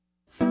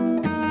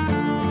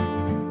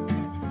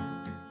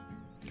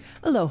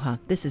Aloha,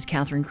 this is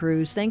Catherine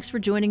Cruz. Thanks for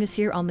joining us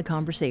here on The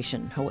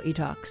Conversation, Hawaii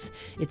Talks.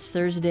 It's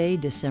Thursday,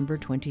 December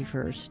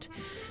 21st.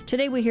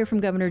 Today we hear from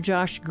Governor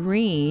Josh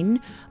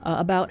Green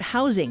about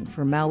housing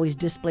for Maui's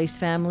displaced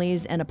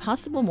families and a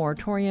possible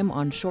moratorium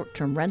on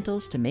short-term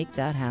rentals to make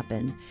that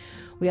happen.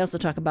 We also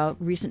talk about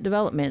recent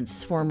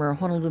developments. Former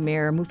Honolulu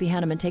Mayor Mufi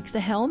Hannemann takes the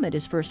helm at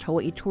his first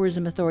Hawaii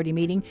Tourism Authority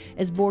meeting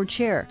as board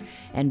chair,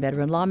 and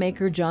veteran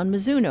lawmaker John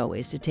Mizuno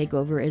is to take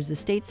over as the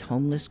state's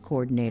homeless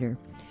coordinator.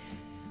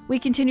 We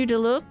continue to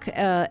look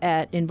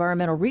at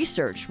environmental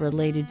research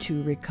related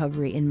to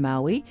recovery in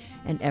Maui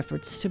and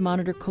efforts to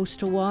monitor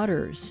coastal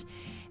waters.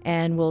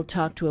 And we'll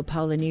talk to a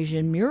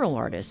Polynesian mural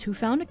artist who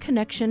found a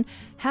connection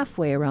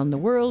halfway around the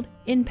world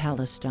in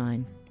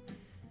Palestine.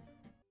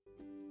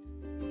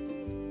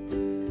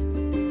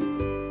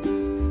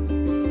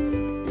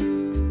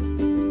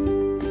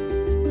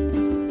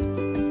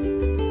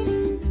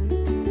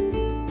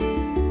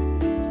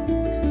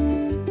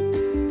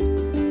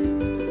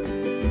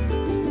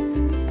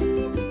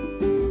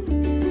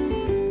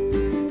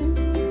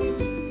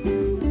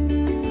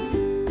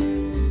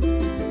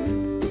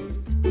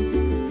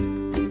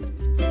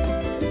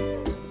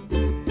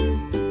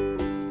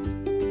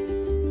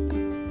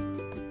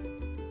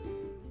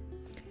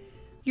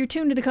 You're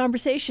tuned to The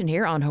Conversation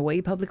here on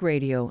Hawaii Public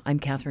Radio. I'm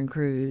Catherine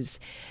Cruz.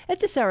 At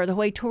this hour, the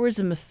Hawaii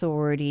Tourism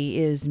Authority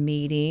is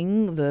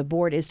meeting. The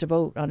board is to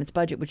vote on its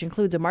budget, which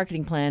includes a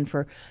marketing plan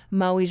for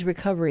Maui's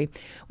recovery.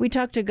 We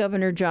talked to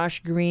Governor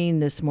Josh Green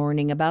this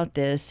morning about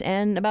this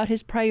and about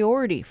his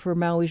priority for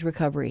Maui's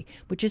recovery,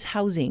 which is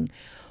housing.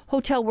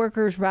 Hotel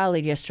workers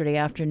rallied yesterday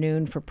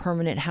afternoon for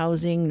permanent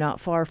housing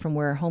not far from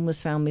where homeless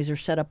families are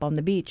set up on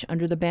the beach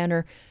under the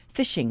banner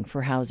Fishing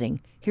for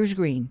Housing. Here's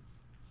Green.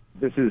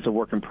 This is a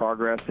work in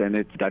progress, and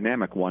it's a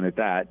dynamic one at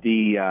that.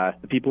 The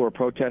people who are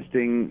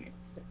protesting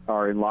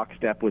are in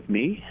lockstep with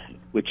me,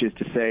 which is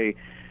to say,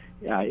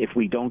 if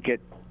we don't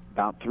get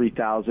about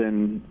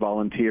 3,000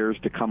 volunteers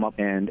to come up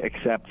and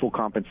accept full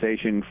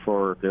compensation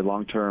for their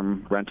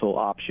long-term rental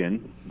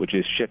option, which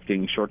is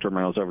shifting short-term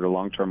rentals over to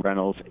long-term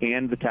rentals,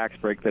 and the tax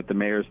break that the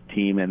mayor's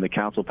team and the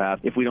council passed,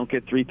 if we don't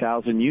get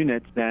 3,000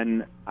 units,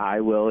 then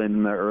I will,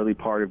 in the early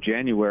part of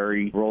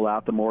January, roll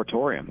out the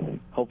moratorium.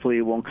 Hopefully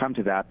it won't come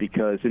to that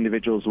because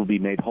individuals will be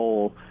made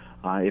whole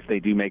if they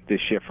do make this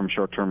shift from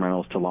short-term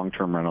rentals to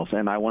long-term rentals.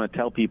 And I want to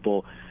tell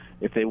people,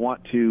 if they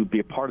want to be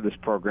a part of this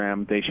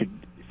program, they should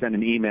send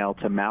an email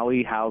to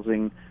Maui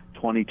Housing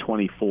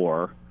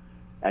 2024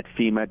 at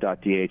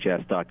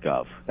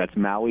FEMA.dhs.gov. That's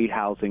Maui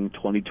Housing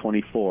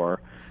 2024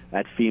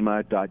 at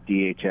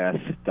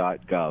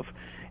FEMA.dhs.gov.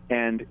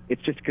 And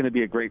it's just going to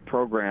be a great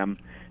program.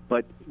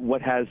 But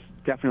what has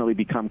definitely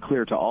become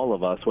clear to all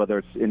of us, whether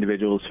it's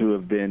individuals who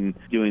have been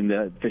doing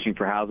the Fishing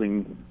for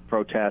Housing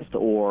protest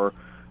or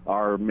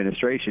our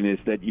administration, is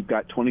that you've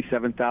got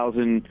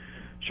 27,000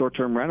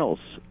 short-term rentals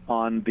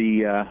on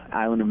the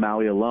island of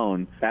Maui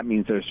alone. That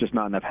means there's just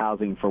not enough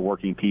housing for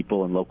working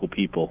people and local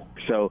people.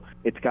 So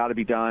it's got to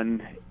be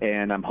done,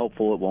 and I'm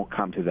hopeful it won't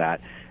come to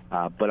that.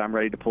 But I'm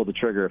ready to pull the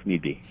trigger if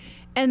need be.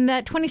 And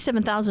that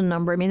 27,000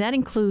 number, I mean, that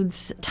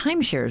includes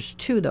timeshares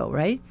too, though,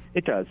 right?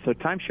 It does. So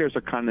timeshares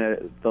are kind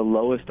of the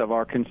lowest of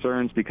our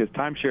concerns because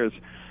timeshares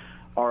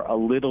are a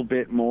little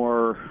bit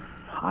more,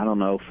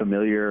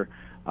 familiar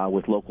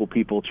with local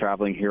people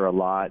traveling here a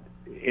lot.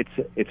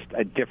 It's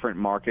a different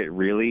market,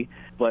 really,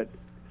 but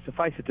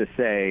suffice it to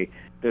say,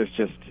 there's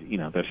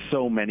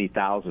so many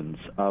thousands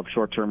of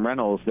short-term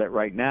rentals that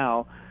right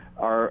now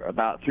are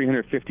about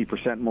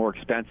 350% more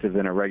expensive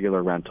than a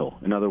regular rental.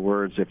 In other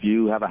words, if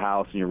you have a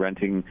house and you're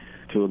renting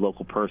to a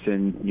local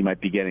person, you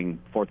might be getting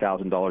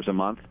 $4,000 a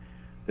month.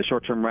 The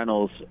short-term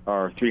rentals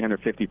are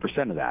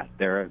 350% of that.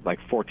 They're like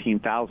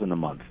 $14,000 a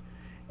month.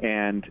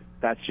 And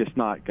that's just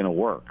not going to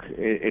work.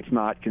 It's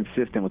not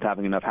consistent with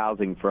having enough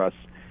housing for us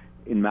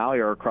in Maui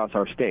or across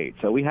our state.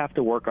 So we have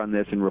to work on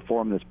this and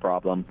reform this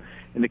problem.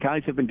 And the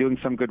counties have been doing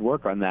some good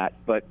work on that,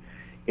 but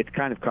it's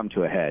kind of come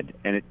to a head.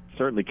 And it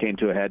certainly came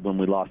to a head when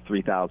we lost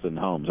 3,000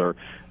 homes, or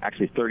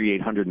actually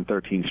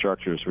 3,813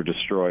 structures were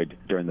destroyed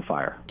during the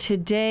fire.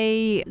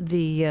 Today,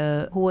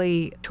 the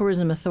Hawaii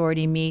Tourism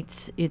Authority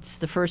meets. It's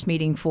the first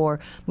meeting for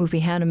Mufi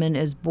Hannemann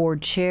as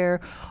board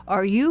chair.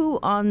 Are you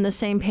on the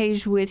same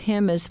page with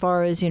him as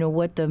far as,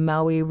 what the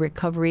Maui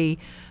recovery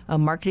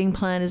marketing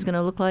plan is going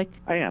to look like?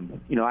 I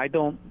am. I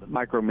don't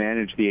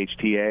micromanage the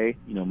HTA.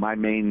 My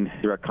main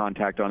direct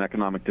contact on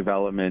economic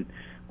development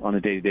on a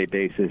day-to-day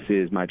basis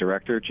is my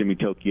director, Jimmy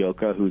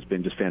Tokioka, who's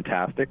been just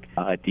fantastic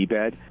at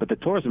DBED. But the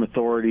Tourism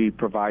Authority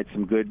provides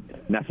some good,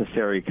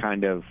 necessary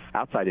kind of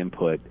outside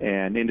input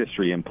and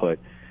industry input,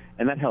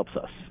 and that helps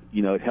us.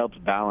 It helps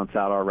balance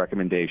out our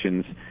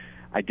recommendations.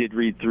 I did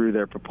read through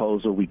their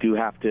proposal. We do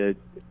have to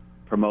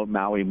promote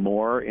Maui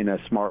more in a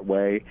smart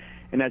way.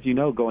 And as you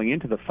know, going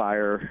into the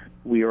fire,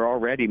 we are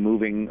already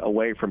moving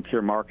away from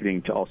pure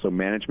marketing to also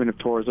management of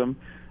tourism.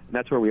 And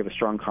that's where we have a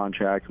strong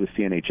contract with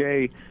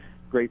CNHA,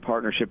 great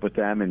partnership with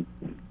them, and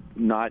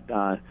not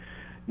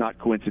not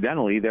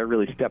coincidentally, they're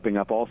really stepping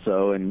up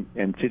also, and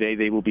today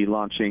they will be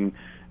launching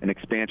an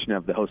expansion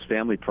of the host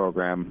family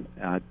program.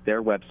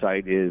 Their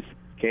website is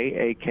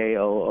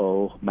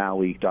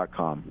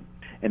kakomaui.com,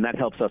 and that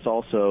helps us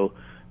also,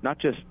 not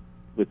just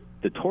with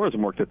the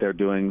tourism work that they're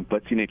doing,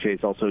 but CNHA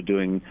is also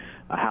doing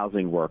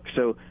housing work.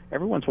 So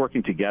everyone's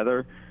working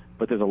together,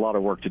 but there's a lot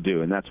of work to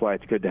do, and that's why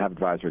it's good to have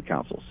advisory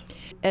councils.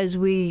 As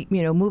we,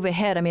 move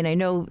ahead, I mean, I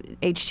know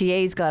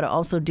HTA's got to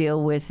also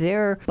deal with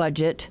their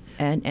budget,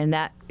 and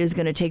that is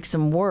going to take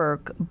some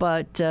work.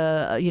 But,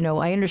 I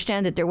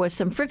understand that there was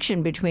some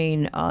friction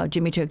between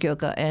Jimmy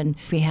Tokioka and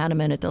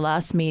Vaimoana at the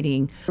last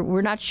meeting.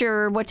 We're not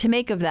sure what to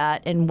make of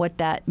that and what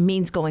that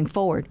means going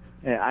forward.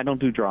 I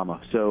don't do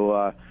drama,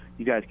 so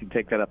you guys can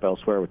take that up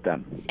elsewhere with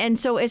them. And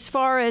so as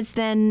far as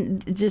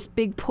then this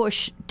big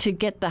push to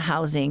get the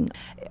housing,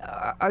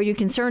 are you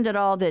concerned at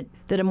all that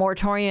a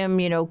moratorium,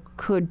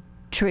 could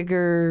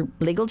trigger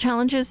legal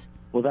challenges?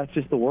 Well, that's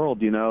just the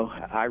world,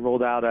 I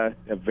rolled out a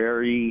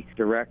very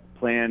direct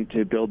plan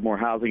to build more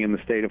housing in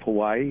the state of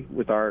Hawaii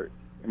with our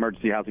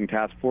Emergency Housing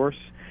Task Force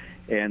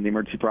and the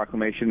emergency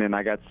proclamation, and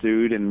I got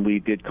sued, and we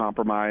did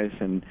compromise.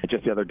 And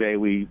just the other day,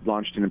 we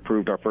launched and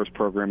approved our first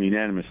program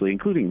unanimously,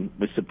 including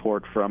with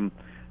support from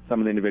some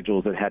of the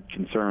individuals that had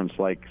concerns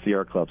like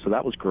Sierra Club. So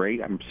that was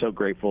great. I'm so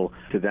grateful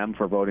to them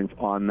for voting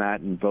on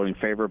that and voting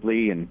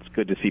favorably, and it's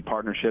good to see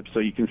partnerships. So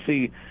you can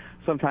see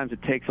sometimes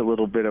it takes a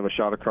little bit of a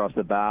shot across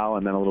the bow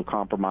and then a little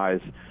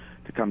compromise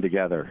to come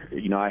together.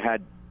 I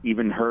had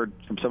even heard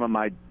from some of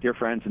my dear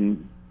friends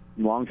and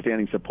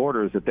longstanding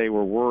supporters that they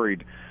were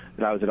worried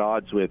that I was at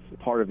odds with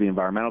part of the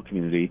environmental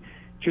community.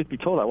 Truth be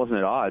told, I wasn't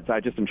at odds. I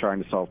just am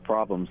trying to solve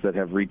problems that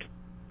have reached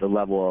the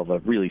level of a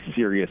really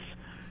serious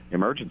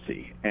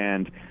emergency.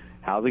 And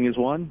housing is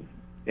one,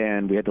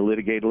 and we had to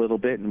litigate a little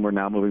bit, and we're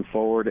now moving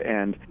forward.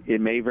 And it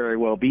may very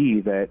well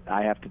be that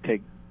I have to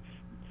take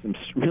some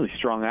really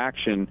strong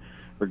action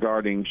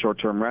regarding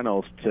short-term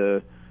rentals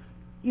to,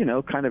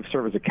 kind of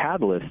serve as a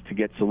catalyst to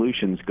get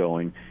solutions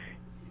going.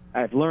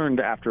 I've learned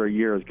after a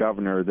year as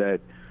governor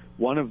that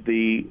one of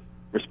the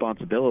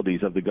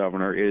responsibilities of the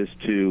governor is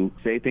to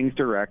say things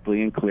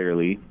directly and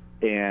clearly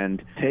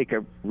and take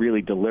a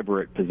really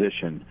deliberate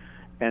position,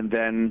 and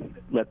then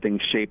let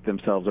things shape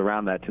themselves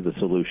around that to the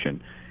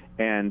solution.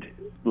 And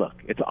look,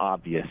 it's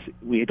obvious.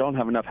 We don't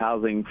have enough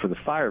housing for the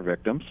fire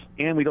victims,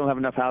 and we don't have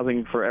enough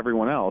housing for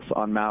everyone else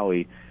on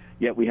Maui,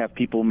 yet we have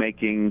people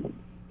making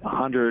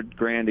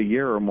 $100,000 a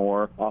year or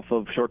more off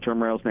of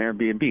short-term rentals and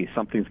Airbnb.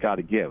 Something's got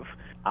to give.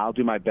 I'll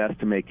do my best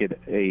to make it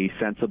a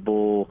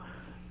sensible,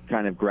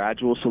 kind of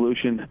gradual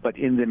solution, but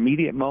in the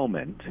immediate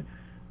moment,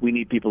 we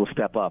need people to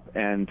step up.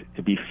 And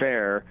to be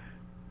fair,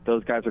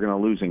 those guys are going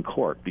to lose in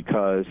court,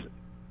 because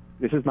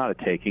this is not a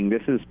taking.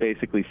 This is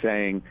basically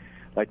saying,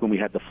 like when we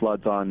had the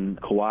floods on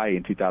Kauai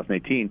in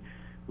 2018,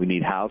 we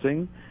need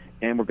housing,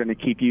 and we're going to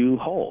keep you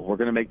whole. We're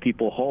going to make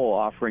people whole,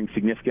 offering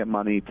significant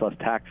money plus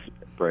tax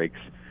breaks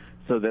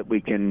so that we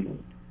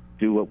can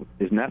do what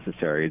is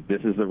necessary.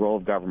 This is the role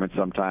of government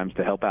sometimes,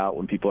 to help out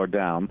when people are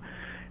down,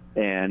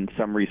 and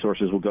some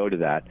resources will go to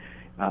that.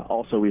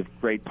 Also, we have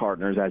great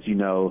partners. As you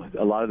know,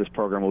 a lot of this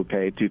program will be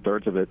paid,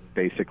 2/3 of it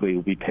basically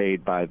will be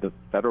paid by the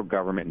federal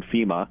government and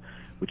FEMA,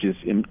 which is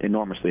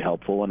enormously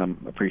helpful, and I'm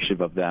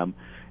appreciative of them.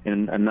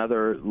 And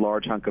another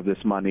large hunk of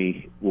this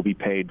money will be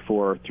paid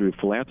for through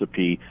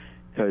philanthropy,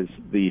 because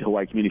the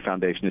Hawaii Community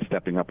Foundation is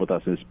stepping up with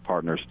us as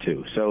partners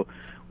too. So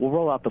we'll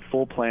roll out the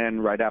full plan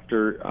right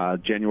after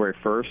January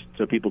 1st,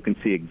 so people can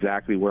see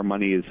exactly where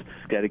money is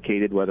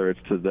dedicated, whether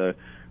it's to the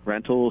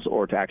rentals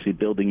or to actually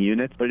building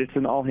units. But it's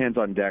an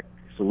all-hands-on-deck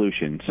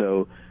solution.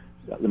 So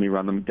let me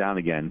run them down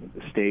again.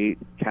 State,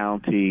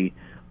 county,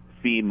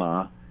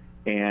 FEMA,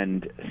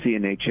 and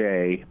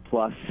CNHA,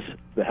 plus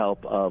the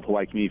help of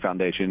Hawaii Community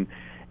Foundation.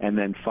 And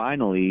then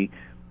finally,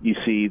 you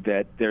see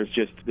that there's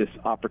just this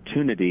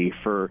opportunity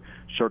for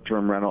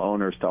short-term rental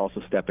owners to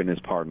also step in as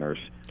partners.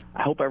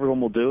 I hope everyone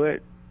will do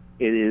it.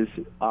 It is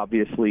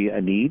obviously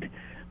a need,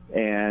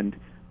 and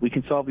we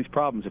can solve these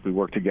problems if we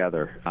work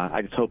together.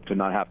 I just hope to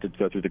not have to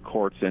go through the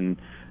courts and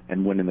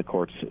win in the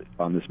courts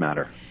on this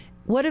matter.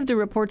 What have the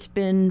reports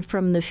been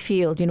from the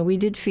field? We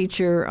did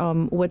feature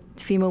what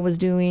FEMA was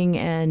doing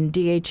and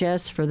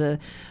DHS for the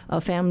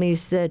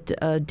families that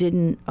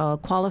didn't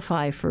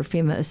qualify for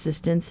FEMA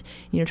assistance,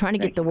 trying to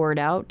get the word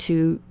out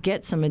to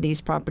get some of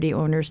these property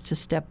owners to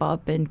step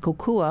up and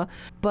kokua.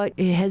 But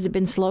has it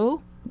been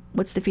slow?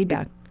 What's the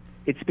feedback?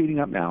 It's speeding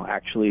up now,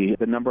 actually.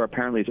 The number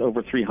apparently is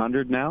over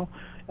 300 now,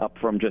 up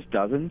from just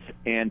dozens.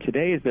 And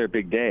today is their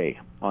big day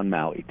on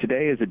Maui.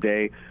 Today is a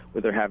day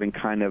where they're having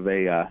kind of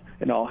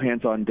an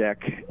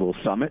all-hands-on-deck little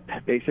summit,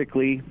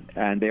 basically.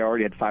 And they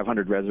already had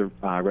 500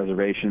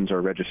 reservations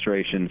or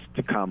registrations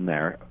to come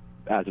there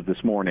as of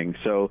this morning.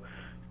 So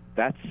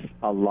that's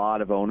a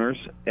lot of owners.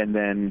 And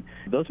then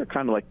those are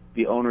kind of like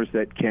the owners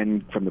that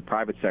can, from the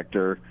private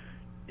sector,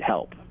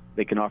 help.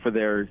 They can offer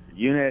their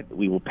unit.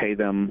 We will pay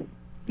them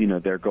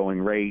their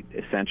going rate,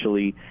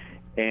 essentially,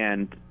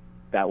 and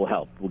that will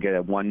help. We'll get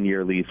a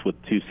 1-year lease with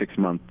 2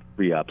 6-month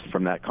re-ups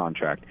from that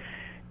contract.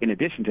 In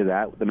addition to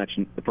that,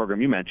 the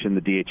program you mentioned,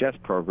 the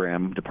DHS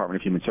program,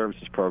 Department of Human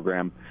Services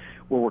program,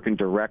 we're working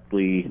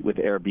directly with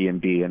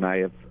Airbnb, and I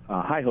have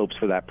high hopes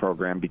for that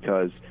program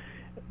because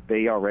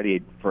they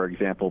already, for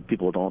example,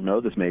 people don't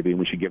know this maybe, and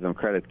we should give them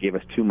credit, gave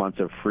us 2 months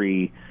of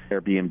free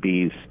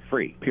Airbnbs,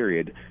 free,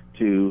 period,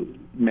 to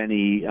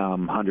many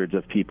hundreds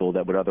of people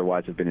that would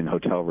otherwise have been in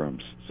hotel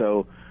rooms.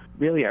 So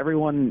really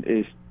everyone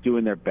is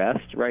doing their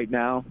best right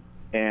now,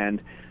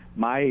 and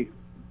my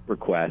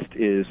request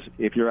is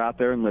if you're out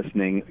there and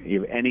listening,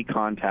 you have any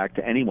contact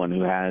to anyone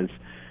who has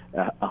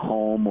a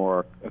home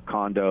or a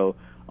condo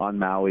on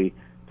Maui,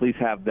 please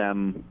have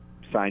them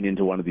sign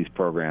into one of these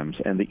programs.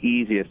 And the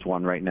easiest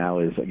one right now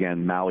is,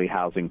 again, Maui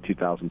Housing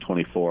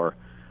 2024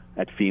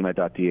 at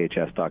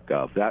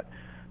FEMA.dhs.gov.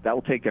 That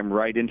will take them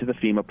right into the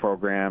FEMA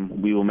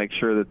program. We will make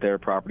sure that their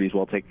property is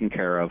well taken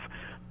care of,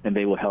 and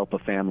they will help a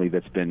family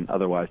that's been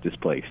otherwise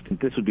displaced. And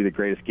this would be the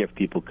greatest gift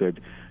people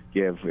could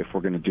give if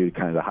we're going to do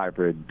kind of the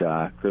hybrid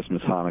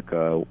Christmas,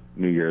 Hanukkah,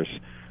 New Year's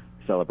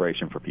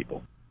celebration for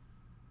people.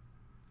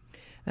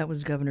 That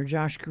was Governor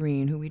Josh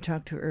Green, who we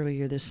talked to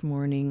earlier this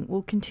morning.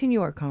 We'll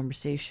continue our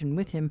conversation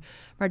with him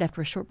right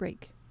after a short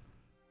break.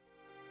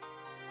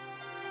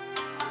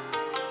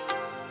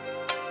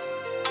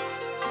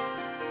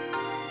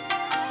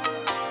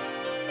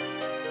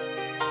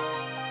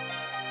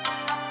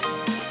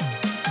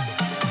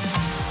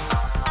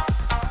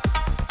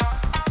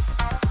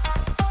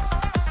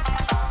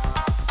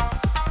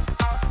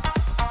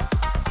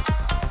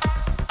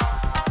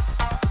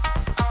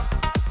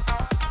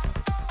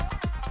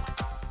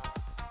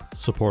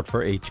 Support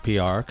for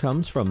HPR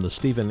comes from the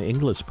Stephen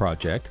Inglis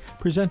Project,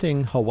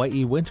 presenting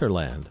Hawaii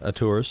Winterland, a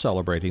tour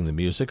celebrating the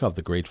music of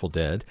the Grateful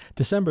Dead,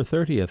 December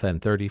 30th and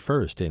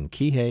 31st in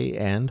Kihei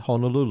and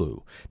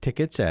Honolulu.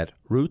 Tickets at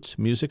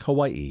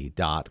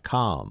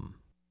rootsmusichawaii.com.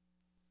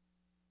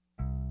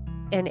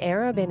 An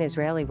Arab and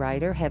Israeli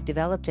writer have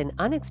developed an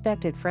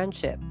unexpected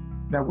friendship.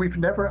 Now, we've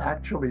never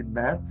actually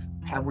met,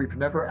 and we've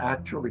never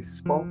actually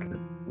spoken.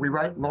 We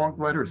write long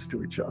letters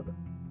to each other.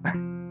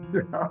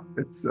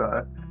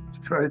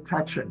 It's very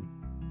touching.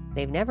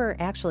 They've never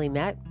actually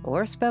met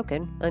or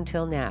spoken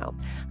until now.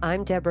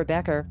 I'm Deborah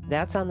Becker.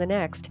 That's on the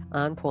next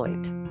On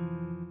Point.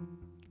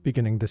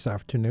 Beginning this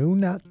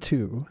afternoon at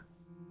 2.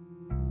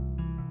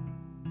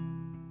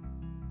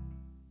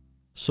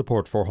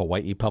 Support for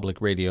Hawaii Public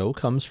Radio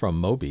comes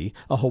from Mobi,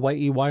 a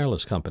Hawaii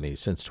wireless company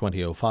since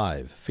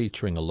 2005,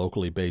 featuring a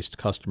locally based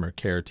customer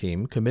care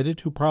team committed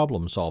to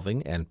problem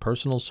solving and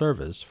personal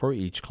service for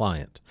each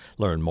client.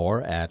 Learn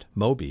more at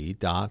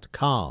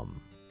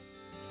mobi.com.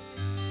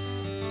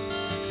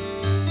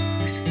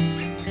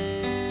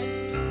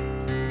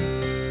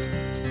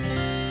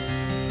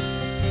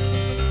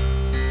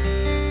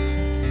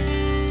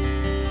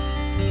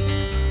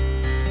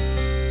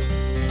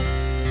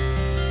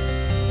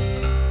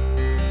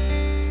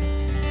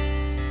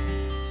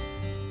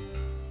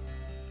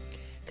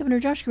 Governor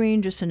Josh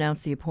Green just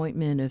announced the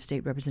appointment of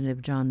State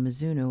Representative John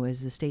Mizuno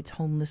as the state's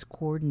homeless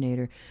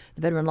coordinator.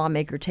 The veteran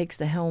lawmaker takes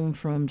the helm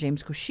from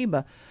James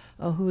Koshiba,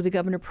 who the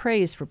governor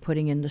praised for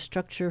putting in the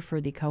structure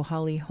for the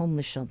Kauhali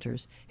homeless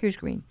shelters. Here's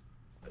Green.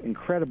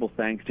 Incredible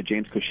thanks to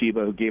James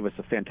Koshiba, who gave us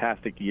a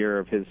fantastic year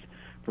of his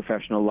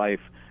professional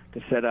life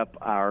to set up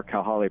our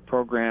Kauhali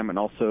program, and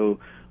also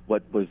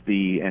what was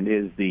and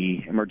is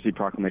the emergency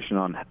proclamation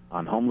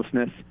on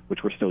homelessness,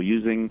 which we're still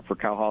using for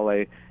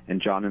Kauhali,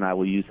 and John and I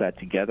will use that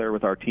together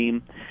with our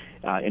team.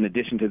 In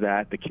addition to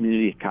that, the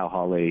community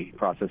Kauhali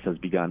process has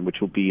begun, which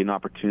will be an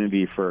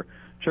opportunity for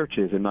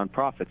churches and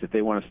nonprofits if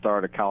they want to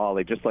start a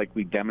Kauhali, just like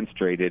we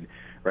demonstrated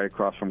right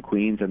across from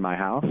Queens in my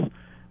house.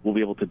 We'll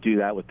be able to do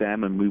that with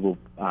them, and we will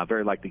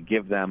very likely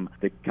give them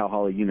the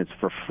Kauhali units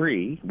for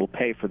free. We'll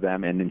pay for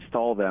them and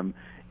install them,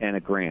 and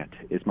a grant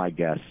is my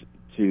guess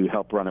to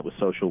help run it with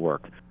social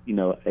work,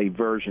 a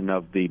version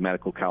of the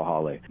medical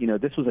Kauhali.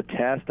 This was a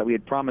test that we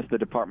had promised the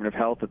Department of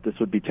Health that this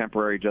would be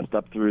temporary just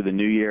up through the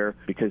new year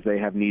because they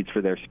have needs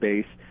for their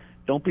space.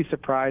 Don't be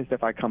surprised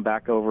if I come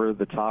back over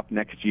the top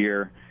next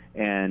year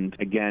and,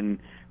 again,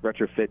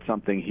 retrofit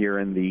something here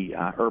in the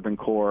urban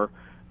core.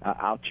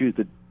 I'll choose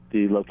the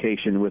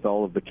location with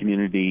all of the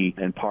community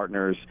and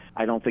partners.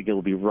 I don't think it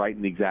will be right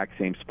in the exact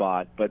same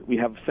spot, but we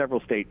have several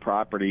state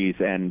properties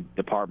and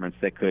departments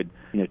that could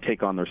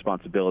take on the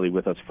responsibility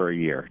with us for a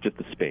year, just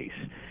the space.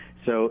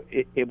 So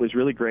it was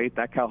really great.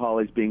 That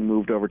Kauhali is being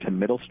moved over to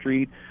Middle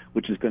Street,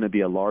 which is going to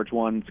be a large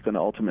one. It's going to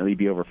ultimately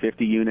be over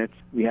 50 units.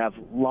 We have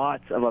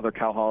lots of other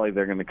Kauhali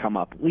that are going to come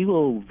up. We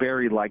will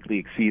very likely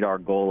exceed our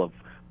goal of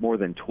more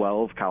than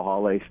 12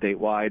 Kauhali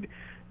statewide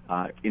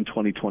in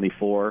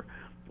 2024.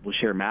 We'll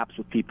share maps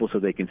with people so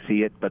they can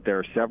see it, but there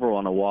are several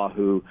on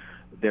Oahu.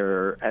 There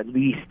are at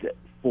least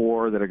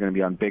 4 that are going to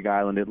be on Big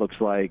Island, it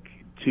looks like,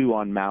 2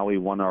 on Maui.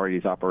 One already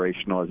is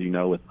operational, as you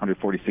know, with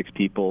 146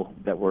 people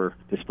that were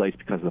displaced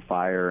because of the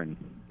fire, and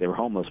they were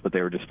homeless, but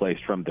they were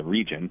displaced from the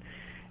region.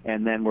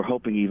 And then we're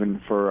hoping even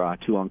for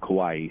 2 on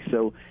Kauai.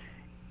 So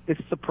this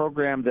is a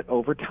program that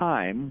over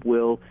time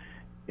will,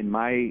 in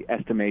my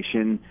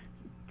estimation,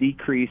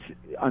 decrease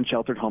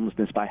unsheltered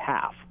homelessness by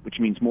half, which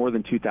means more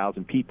than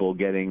 2,000 people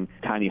getting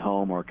a tiny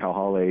home or a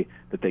kauhale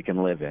that they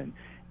can live in.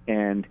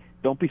 And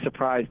don't be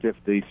surprised if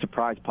the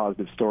surprise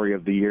positive story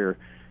of the year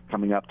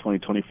coming up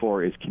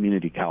 2024 is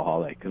community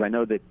kauhale, because I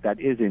know that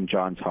is in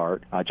John's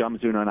heart. John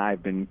Mizuno and I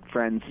have been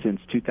friends since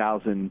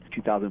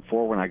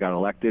 2004 when I got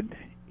elected.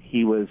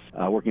 He was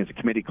working as a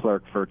committee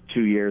clerk for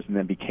 2 years and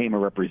then became a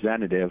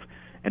representative.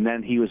 And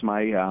then he was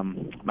my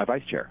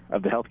vice chair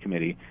of the health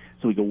committee.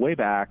 So we go way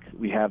back.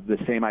 We have the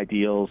same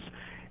ideals,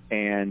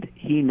 and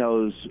he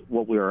knows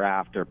what we were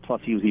after.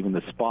 Plus, he was even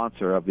the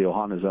sponsor of the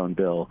Ohana Zone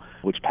bill,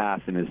 which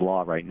passed and is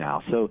law right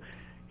now. So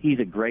he's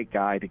a great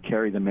guy to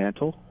carry the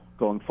mantle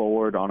going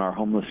forward on our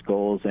homeless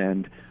goals.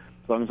 And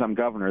as long as I'm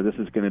governor, this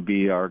is going to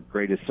be our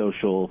greatest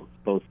social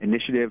both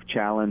initiative,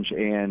 challenge,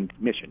 and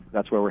mission.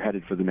 That's where we're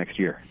headed for the next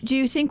year. Do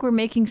you think we're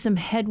making some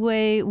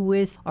headway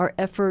with our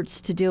efforts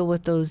to deal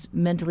with those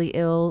mentally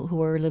ill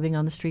who are living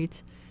on the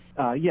streets?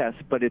 Yes,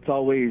 but it's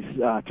always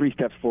 3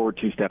 steps forward,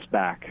 2 steps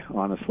back,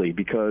 honestly,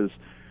 because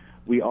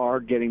we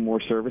are getting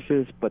more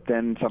services, but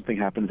then something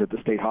happens at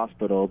the state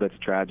hospital that's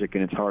tragic,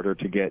 and it's harder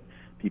to get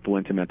people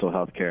into mental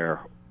health care.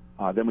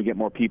 Then we get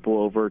more people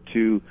over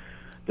to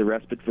the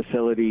respite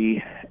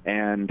facility,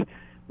 and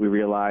we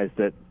realize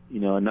that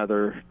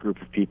another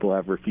group of people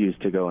have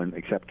refused to go and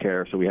accept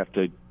care, so we have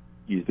to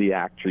use the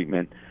ACT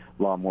treatment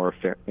law more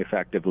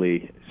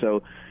effectively.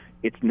 So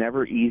it's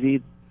never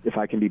easy. If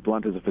I can be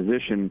blunt as a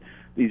physician,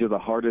 these are the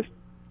hardest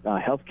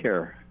health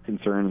care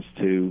concerns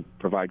to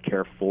provide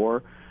care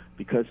for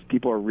because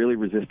people are really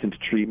resistant to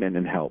treatment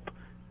and help.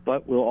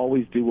 But we'll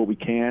always do what we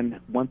can.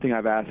 One thing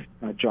I've asked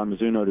John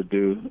Mizuno to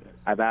do,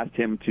 I've asked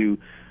him to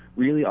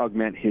really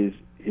augment his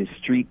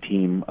street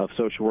team of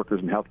social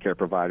workers and healthcare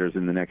providers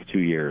in the next 2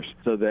 years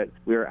so that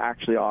we're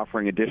actually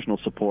offering additional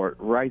support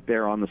right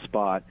there on the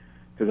spot.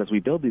 Because as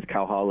we build these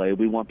kauhale,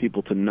 we want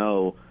people to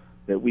know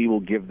that we will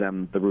give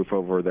them the roof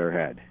over their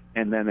head.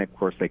 And then, of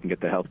course, they can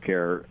get the health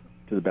care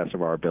to the best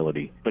of our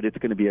ability. But it's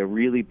going to be a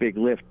really big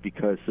lift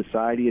because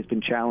society has been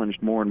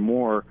challenged more and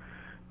more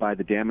by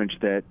the damage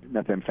that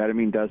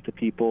methamphetamine does to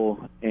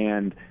people,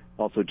 and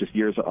also just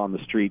years on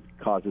the street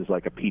causes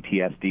like a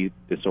PTSD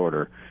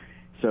disorder.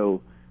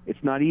 So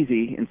it's not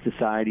easy in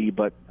society,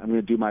 but I'm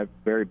going to do my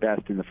very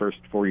best in the first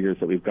 4 years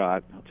that we've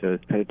got to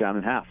cut it down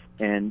in half.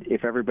 And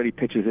if everybody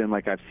pitches in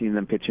like I've seen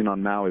them pitch in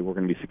on Maui, we're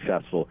going to be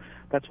successful.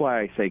 That's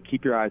why I say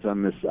keep your eyes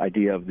on this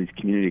idea of these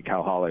community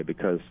kauhale,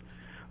 because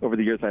over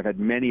the years I've had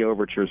many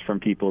overtures from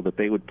people that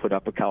they would put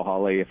up a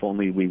kauhale if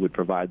only we would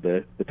provide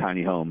the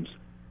tiny homes.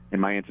 And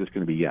my answer is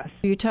going to be yes.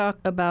 You talk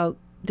about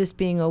this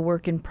being a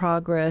work in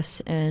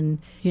progress, and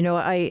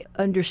I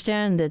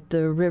understand that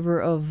the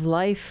River of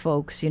Life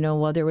folks,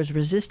 while there was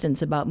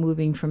resistance about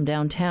moving from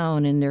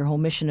downtown and their whole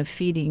mission of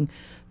feeding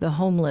the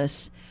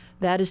homeless,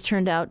 that has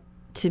turned out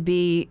to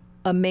be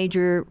a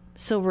major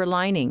silver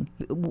lining.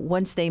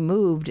 Once they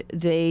moved,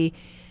 they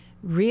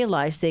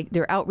realized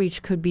their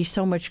outreach could be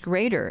so much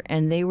greater,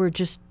 and they were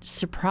just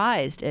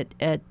surprised at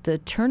the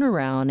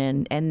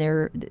turnaround and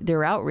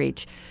their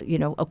outreach.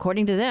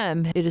 According to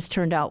them, it has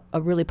turned out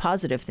a really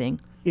positive thing.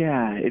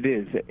 Yeah, it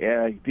is.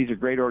 These are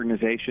great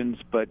organizations,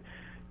 but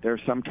there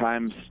are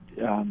sometimes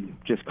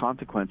just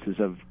consequences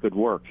of good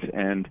work.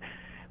 And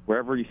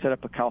wherever you set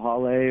up a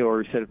kauhale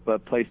or you set up a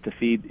place to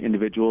feed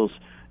individuals,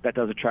 that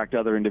does attract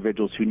other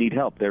individuals who need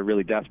help. They're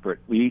really desperate.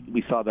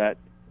 We saw that.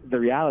 The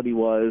reality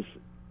was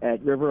at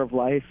River of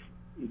Life,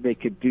 they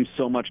could do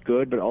so much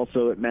good, but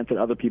also it meant that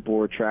other people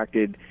were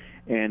attracted,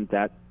 and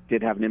that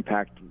did have an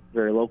impact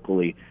very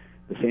locally.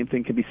 The same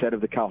thing could be said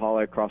of the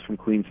kauhale across from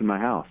Queens in my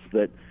house,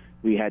 that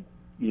we had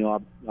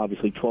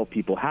obviously 12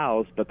 people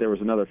housed, but there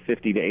was another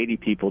 50 to 80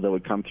 people that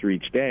would come through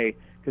each day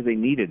because they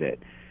needed it.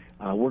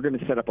 We're going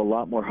to set up a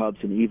lot more hubs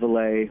in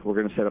Iwalei. We're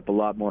going to set up a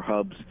lot more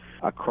hubs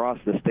across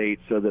the state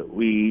so that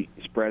we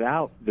spread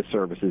out the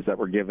services that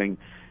we're giving.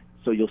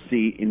 So you'll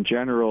see, in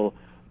general,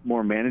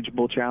 more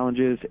manageable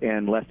challenges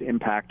and less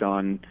impact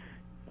on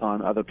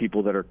other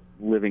people that are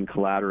living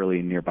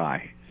collaterally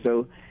nearby.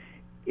 So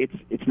it's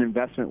an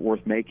investment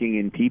worth making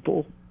in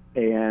people,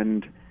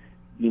 and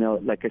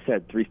like I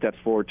said, 3 steps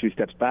forward, 2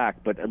 steps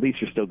back, but at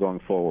least you're still going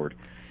forward.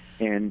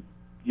 And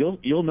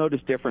you'll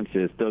notice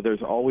differences, though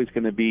there's always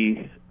going to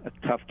be a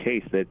tough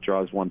case that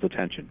draws one's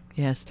attention.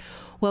 Yes.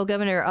 Well,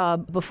 Governor,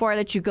 before I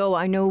let you go,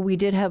 I know we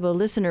did have a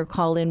listener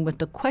call in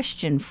with a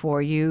question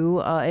for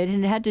you. It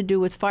had to do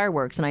with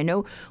fireworks, and I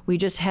know we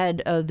just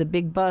had the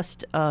big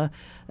bust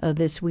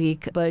this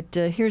week, but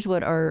here's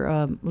what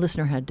our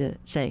listener had to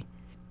say.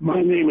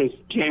 My name is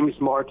James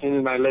Martin,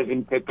 and I live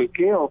in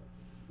Pepperkill.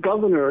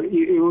 Governor, as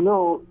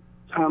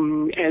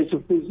a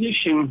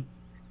physician,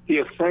 the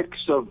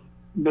effects of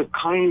the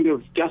kind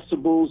of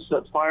decibels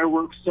that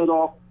fireworks set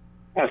off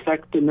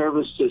affect the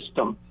nervous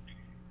system.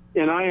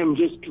 And I am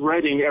just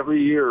dreading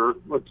every year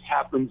what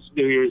happens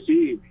New Year's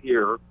Eve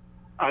here,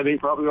 I think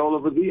probably all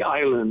over the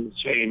island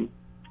chain.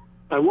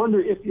 I wonder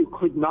if you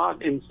could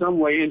not in some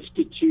way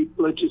institute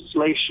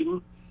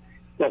legislation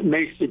that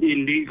makes it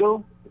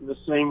illegal in the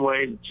same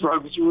way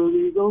drugs are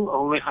illegal,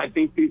 only I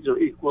think these are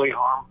equally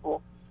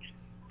harmful,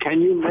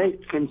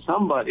 Can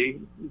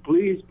somebody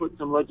please put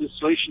some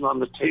legislation on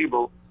the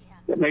table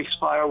that makes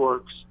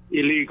fireworks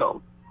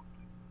illegal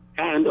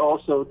and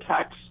also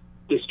tax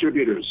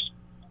distributors?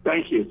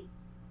 Thank you.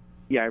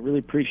 Yeah, I really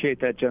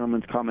appreciate that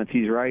gentleman's comments.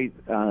 He's right.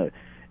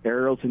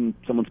 Aerials in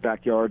someone's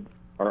backyard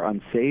are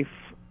unsafe.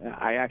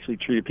 I actually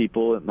treated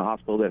people in the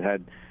hospital that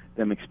had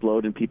them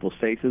explode in people's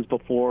faces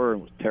before,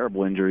 with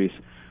terrible injuries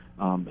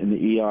in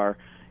the ER.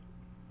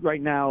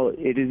 Right now,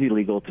 it is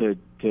illegal to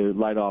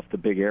light off the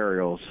big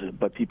aerials,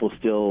 but people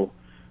still,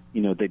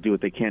 they do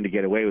what they can to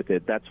get away with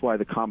it. That's why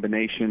the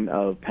combination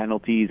of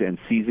penalties and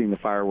seizing the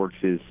fireworks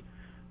is,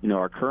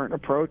 our current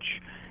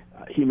approach.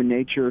 Human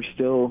nature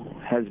still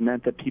has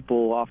meant that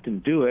people often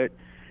do it,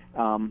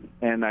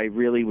 and I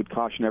really would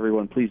caution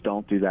everyone, please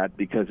don't do that,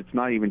 because it's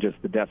not even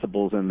just the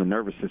decibels and the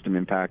nervous system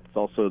impact, it's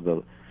also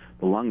the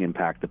lung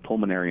impact, the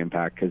pulmonary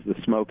impact, because the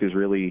smoke is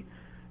really,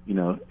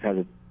 has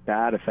a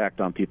bad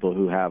effect on people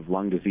who have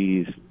lung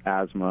disease,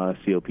 asthma,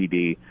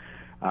 COPD.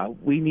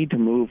 We need to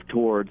move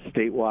towards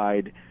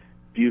statewide,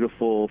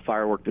 beautiful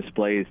firework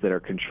displays that are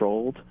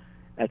controlled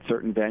at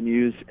certain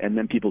venues, and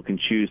then people can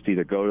choose to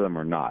either go to them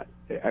or not.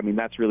 I mean,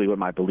 that's really what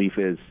my belief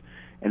is.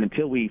 And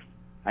until we,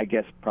 I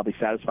guess, probably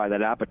satisfy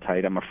that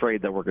appetite, I'm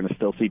afraid that we're going to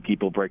still see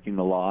people breaking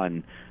the law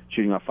and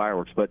shooting off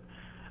fireworks. But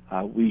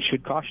we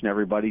should caution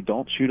everybody,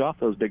 don't shoot off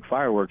those big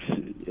fireworks.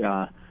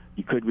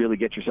 You could really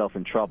get yourself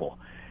in trouble.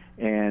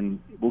 And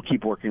we'll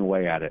keep working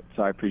away at it.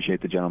 So I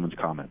appreciate the gentleman's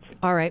comments.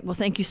 All right. Well,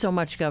 thank you so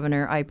much,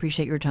 Governor. I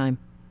appreciate your time.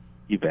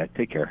 You bet.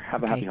 Take care.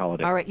 Have a happy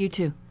holiday. All right. You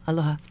too.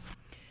 Aloha.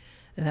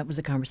 And that was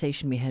a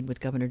conversation we had with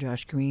Governor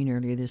Josh Green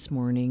earlier this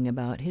morning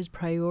about his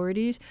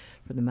priorities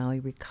for the Maui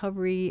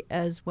recovery,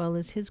 as well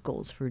as his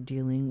goals for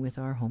dealing with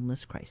our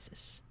homeless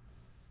crisis.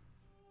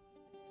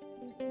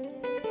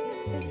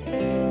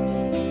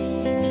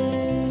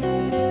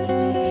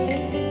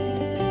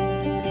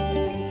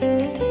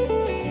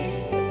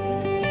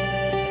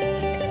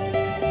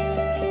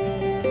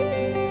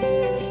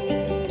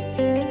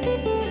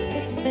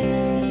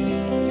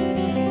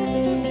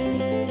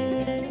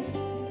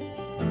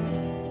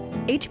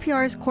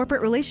 HPR's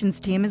corporate relations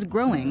team is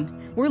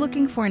growing. We're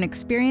looking for an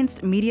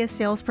experienced media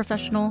sales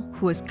professional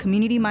who is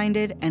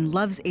community-minded and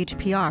loves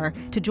HPR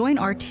to join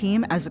our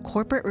team as a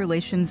corporate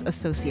relations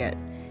associate.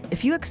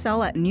 If you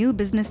excel at new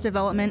business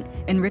development,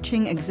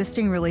 enriching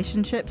existing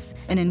relationships,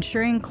 and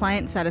ensuring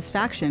client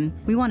satisfaction,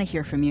 we want to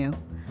hear from you.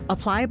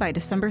 Apply by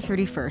December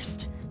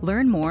 31st.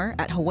 Learn more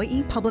at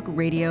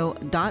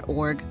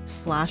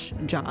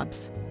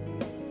hawaiipublicradio.org/jobs.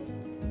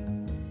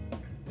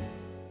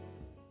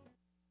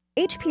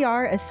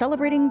 HPR is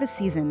celebrating the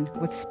season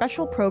with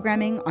special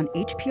programming on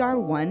HPR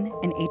 1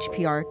 and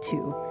HPR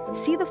 2.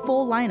 See the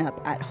full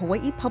lineup at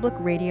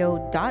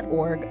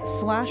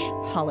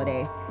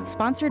hawaiipublicradio.org/holiday.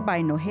 Sponsored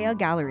by Nohea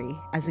Gallery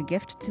as a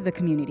gift to the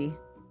community.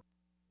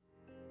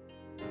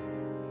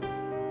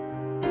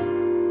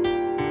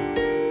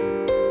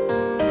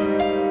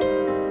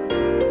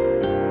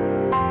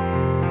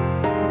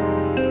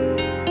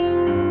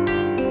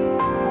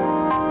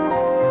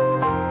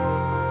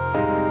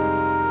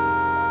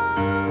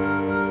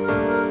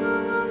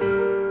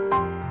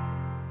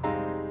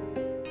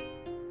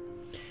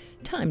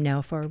 Time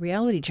now for a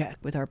reality check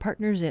with our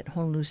partners at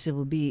Honolulu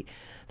Civil Beat.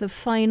 The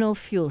final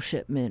fuel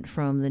shipment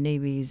from the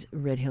Navy's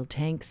Red Hill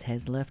tanks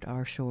has left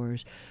our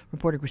shores.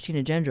 Reporter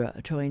Christina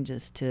Gendra joins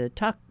us to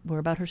talk more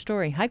about her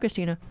story. Hi,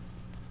 Christina.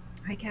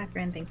 Hi,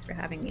 Catherine. Thanks for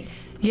having me.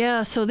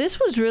 Yeah, so this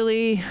was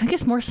really, I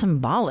guess, more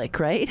symbolic,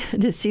 right?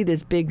 To see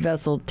this big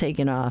vessel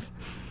taken off.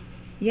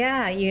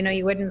 Yeah,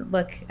 you wouldn't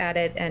look at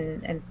it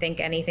and think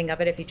anything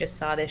of it if you just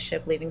saw this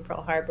ship leaving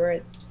Pearl Harbor.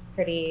 It's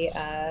pretty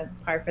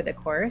par for the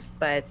course,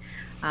 but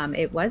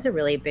it was a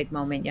really big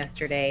moment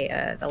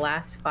yesterday. The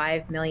last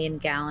 5 million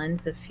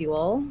gallons of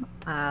fuel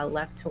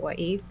left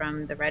Hawaii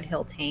from the Red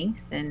Hill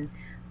tanks, and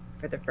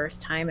for the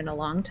first time in a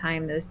long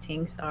time, those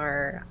tanks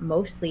are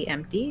mostly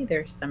empty.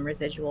 There's some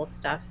residual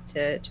stuff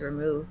to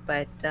remove,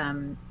 but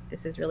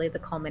this is really the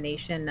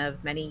culmination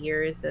of many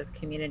years of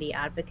community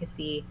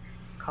advocacy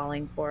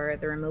calling for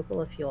the removal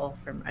of fuel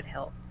from Red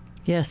Hill.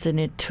 Yes, and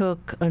it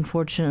took,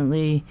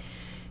 unfortunately,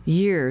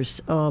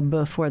 years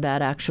before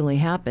that actually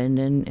happened,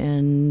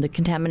 and the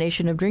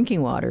contamination of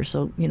drinking water.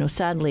 So,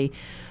 sadly,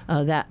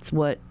 that's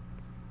what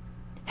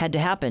had to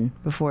happen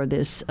before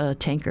this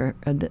tanker,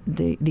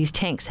 these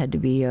tanks had to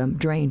be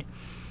drained.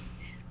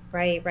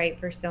 Right.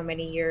 For so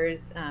many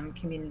years,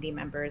 community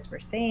members were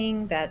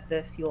saying that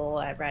the fuel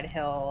at Red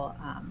Hill,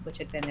 which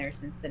had been there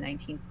since the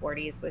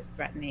 1940s, was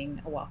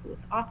threatening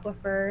Oahu's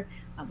aquifer,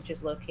 which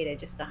is located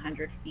just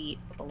 100 feet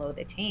below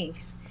the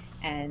tanks.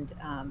 And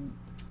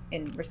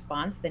in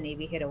response, the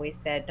Navy had always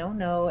said,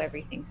 no,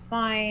 everything's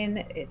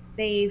fine, it's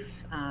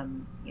safe,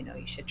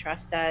 you should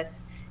trust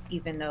us.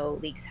 Even though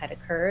leaks had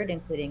occurred,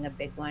 including a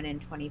big one in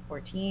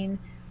 2014,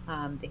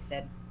 they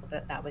said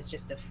that was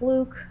just a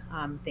fluke.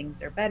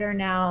 Things are better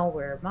now.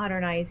 We're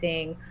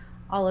modernizing.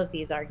 All of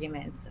these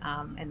arguments.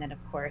 And then, of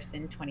course,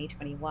 in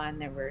 2021,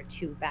 there were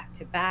 2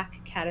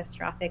 back-to-back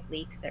catastrophic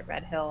leaks at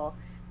Red Hill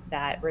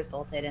that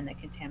resulted in the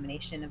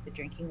contamination of the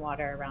drinking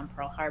water around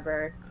Pearl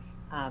Harbor.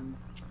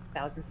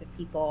 Thousands of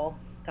people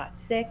got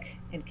sick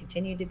and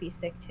continue to be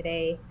sick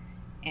today.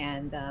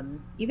 And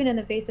even in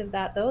the face of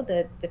that, though,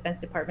 the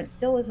Defense Department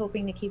still was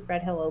hoping to keep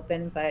Red Hill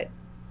open, but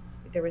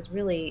there was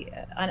really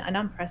an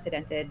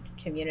unprecedented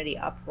community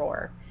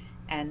uproar,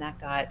 and that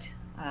got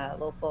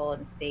local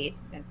and state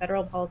and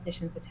federal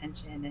politicians'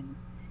 attention, and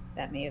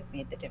that may have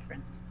made the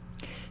difference.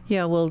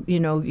 Yeah, well,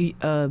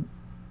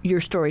 your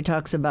story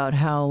talks about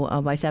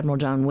how Vice Admiral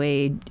John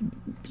Wade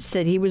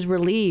said he was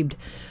relieved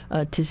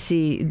to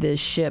see this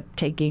ship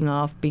taking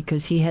off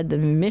because he had the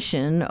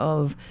mission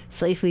of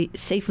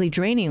safely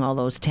draining all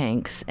those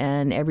tanks,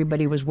 and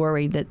everybody was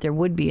worried that there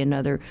would be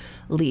another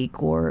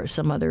leak or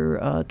some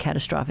other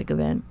catastrophic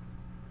event.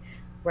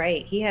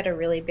 Right. He had a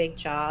really big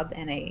job,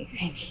 and I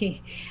think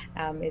he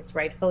is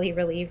rightfully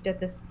relieved at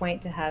this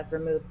point to have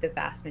removed the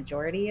vast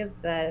majority of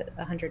the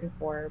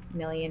 104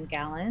 million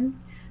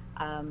gallons.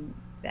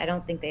 I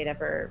don't think they'd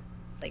ever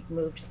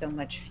moved so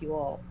much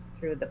fuel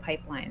through the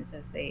pipelines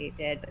as they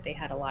did, but they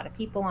had a lot of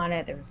people on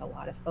it. There was a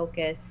lot of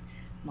focus,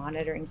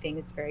 monitoring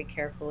things very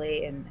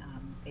carefully, and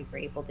they were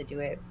able to do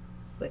it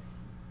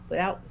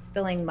without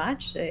spilling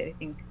much. I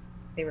think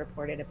they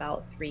reported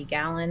about 3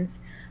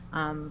 gallons,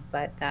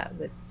 but that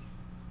was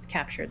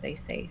captured, they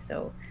say.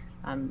 So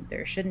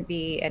there shouldn't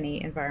be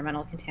any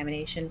environmental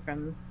contamination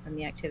from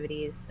the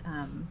activities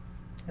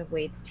of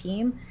Wade's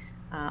team.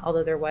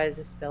 Although there was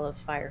a spill of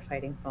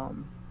firefighting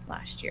foam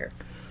last year.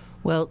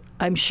 Well,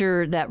 I'm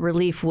sure that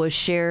relief was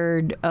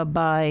shared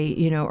by,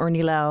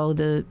 Ernie Lau,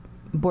 the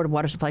Board of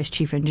Water Supply's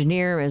chief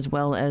engineer, as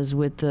well as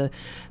with the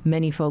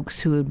many folks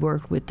who had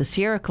worked with the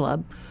Sierra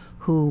Club,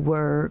 who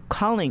were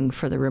calling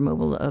for the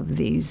removal of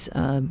these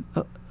of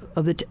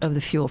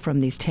the fuel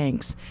from these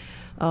tanks.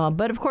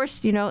 But of course,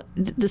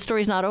 the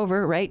story's not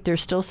over, right?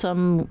 There's still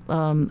some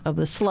of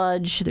the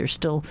sludge. There's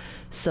still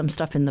some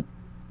stuff in the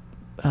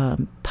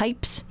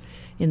pipes,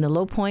 in the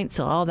low point,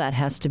 so all that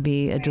has to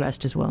be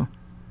addressed as well.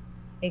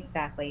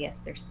 Exactly, yes.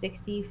 There's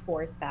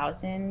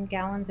 64,000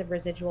 gallons of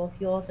residual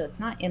fuel, so it's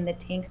not in the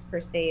tanks per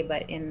se,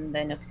 but in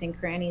the nooks and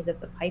crannies of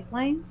the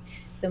pipelines.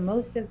 So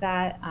most of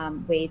that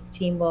Wade's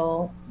team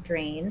will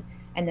drain,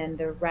 and then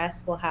the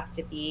rest will have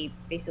to be,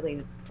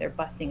 basically, they're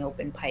busting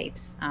open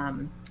pipes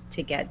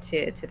to get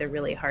to the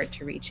really hard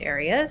to reach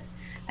areas.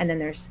 And then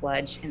there's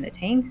sludge in the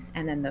tanks,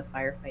 and then the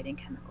firefighting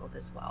chemicals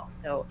as well.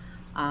 So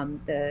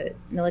the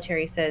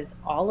military says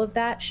all of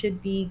that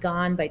should be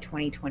gone by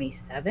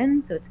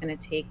 2027. So it's going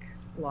to take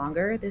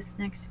longer, this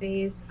next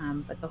phase,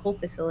 but the whole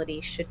facility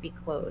should be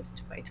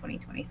closed by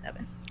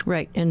 2027.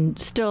 Right, and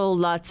still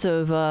lots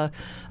of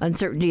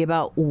uncertainty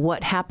about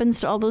what happens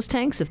to all those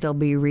tanks, if they'll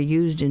be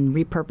reused and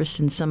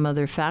repurposed in some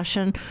other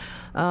fashion.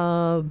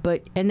 And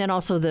then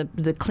also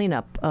the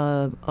cleanup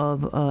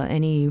of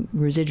any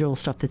residual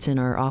stuff that's in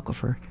our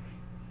aquifer.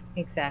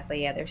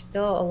 Exactly, yeah. There's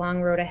still a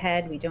long road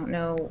ahead. We don't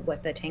know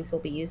what the tanks will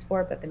be used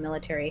for, but the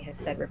military has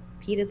said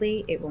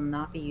repeatedly it will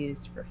not be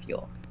used for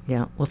fuel.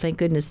 Yeah, well, thank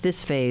goodness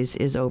this phase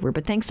is over.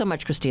 But thanks so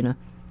much, Christina.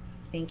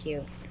 Thank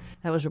you.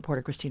 That was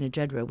reporter Christina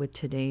Jedra with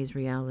today's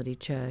Reality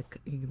Check.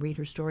 You can read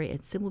her story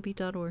at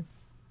civilbeat.org.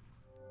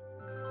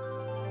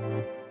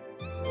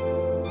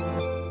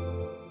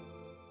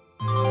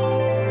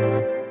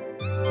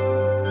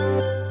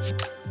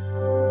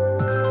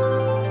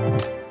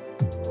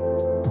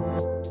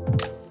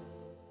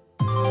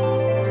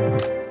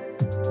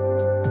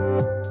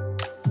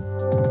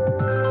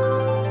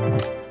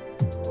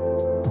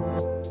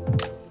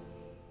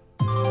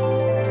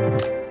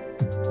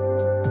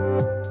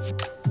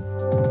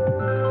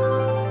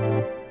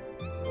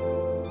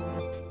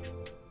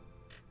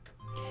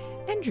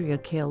 Andrea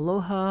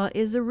Kealoha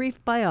is a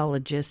reef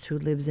biologist who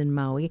lives in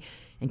Maui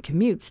and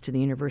commutes to the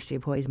University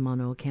of Hawaii's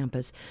Manoa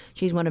campus.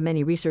 She's one of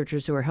many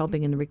researchers who are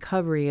helping in the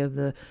recovery of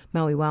the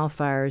Maui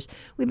wildfires.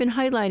 We've been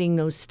highlighting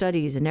those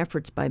studies and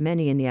efforts by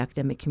many in the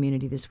academic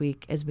community this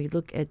week as we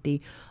look at the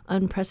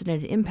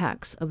unprecedented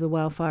impacts of the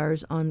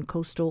wildfires on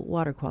coastal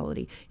water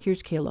quality.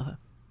 Here's Kealoha.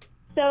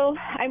 So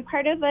I'm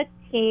part of a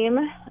team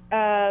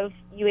of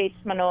UH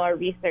Manoa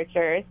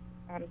researchers.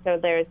 So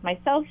there's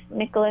myself,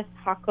 Nicholas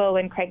Hako,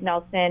 and Craig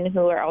Nelson,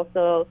 who are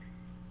also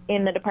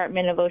in the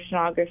Department of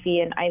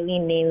Oceanography, and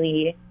Eileen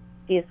Naley,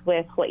 she's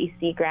with Hawaii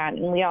Sea Grant,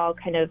 and we all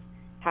kind of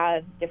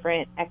have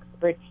different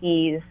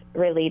expertise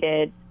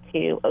related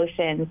to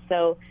oceans.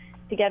 So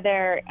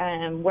together,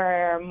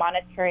 we're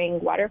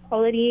monitoring water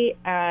quality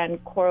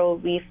and coral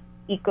reef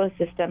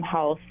ecosystem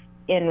health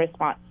in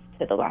response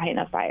to the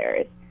Lahaina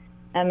fires.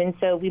 And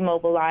so we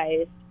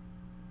mobilized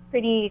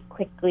pretty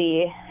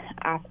quickly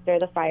after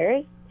the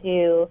fires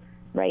to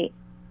write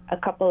a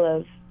couple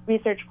of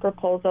research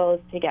proposals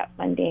to get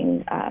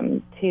funding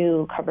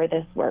to cover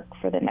this work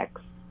for the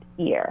next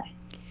year.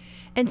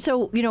 And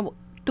so,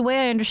 the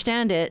way I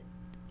understand it,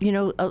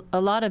 a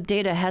lot of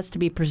data has to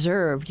be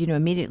preserved,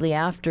 immediately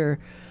after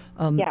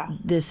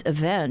this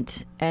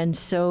event. And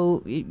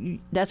so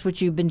that's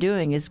what you've been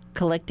doing, is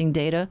collecting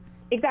data?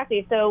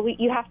 Exactly. So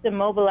you have to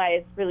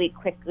mobilize really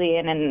quickly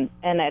in a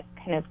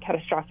kind of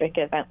catastrophic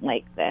event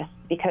like this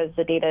because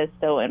the data is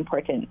so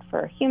important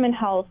for human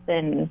health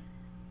and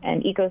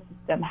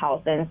ecosystem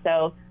health. And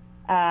so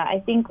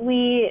I think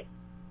we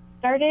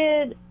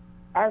started,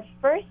 our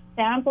first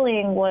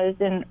sampling was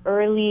in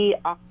early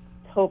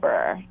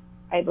October,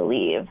 I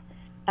believe.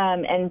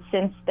 And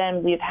since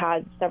then, we've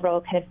had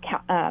several kind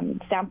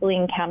of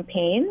sampling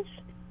campaigns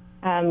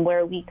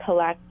where we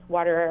collect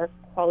water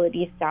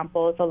quality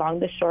samples along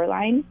the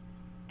shoreline.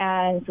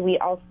 And we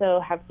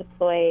also have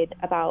deployed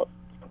about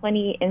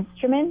 20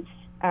 instruments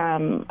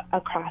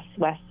across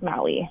West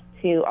Maui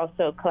to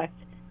also collect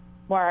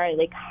more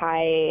like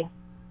high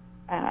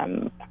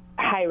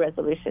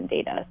resolution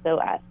data, so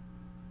at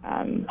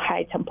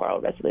high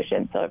temporal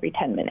resolution, so every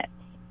 10 minutes.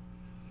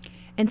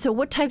 And so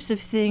what types of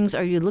things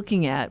are you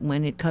looking at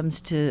when it comes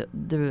to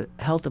the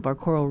health of our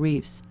coral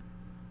reefs?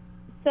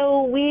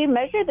 So we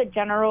measure the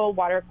general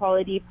water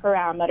quality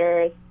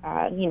parameters,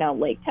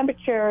 like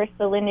temperature,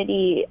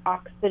 salinity,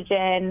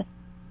 oxygen,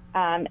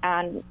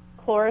 and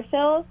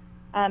chlorophyll.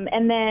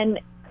 And then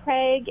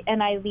Craig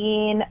and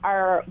Eileen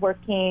are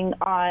working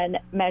on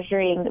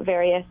measuring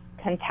various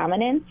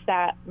contaminants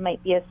that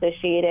might be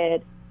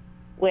associated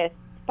with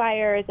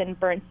fires and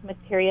burnt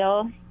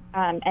material.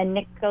 And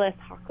Nicholas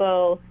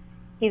Hako,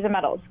 he's a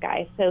metals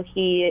guy, so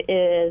he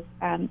is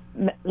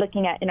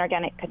looking at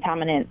inorganic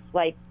contaminants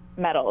like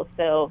metals,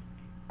 so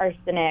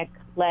arsenic,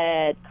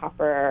 lead,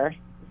 copper,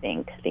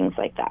 zinc, things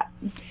like that.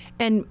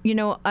 And,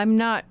 I'm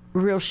not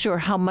real sure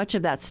how much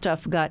of that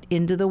stuff got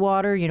into the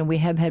water. We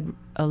have had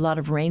a lot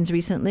of rains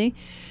recently.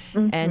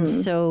 Mm-hmm. And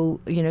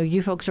so,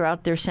 you folks are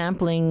out there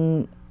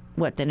sampling,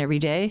 what, then every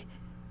day?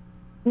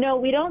 No,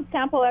 we don't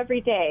sample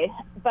every day,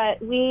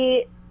 but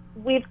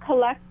we've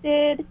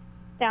collected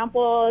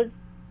samples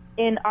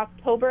in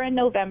October and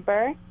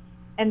November,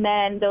 and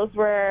then those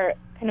were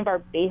kind of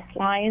our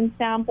baseline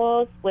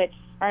samples, which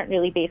aren't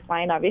really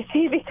baseline,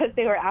 obviously, because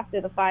they were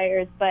after the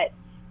fires. But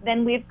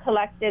then we've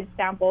collected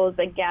samples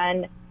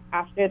again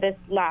after this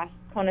last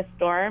Kona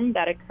storm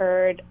that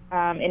occurred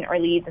in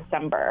early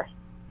December.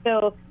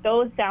 So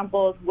those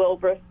samples will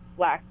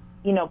reflect,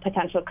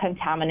 potential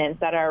contaminants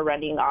that are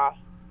running off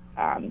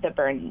the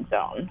burn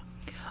zone.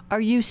 Are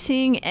you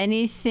seeing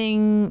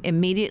anything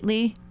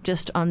immediately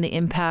just on the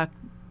impact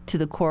to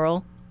the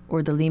coral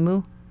or the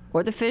limu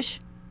or the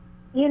fish?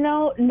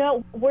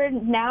 No, we're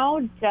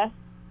now just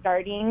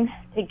starting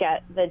to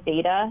get the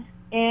data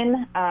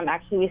in.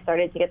 Actually, we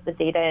started to get the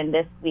data in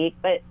this week,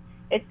 but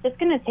it's just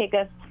going to take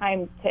us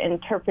time to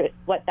interpret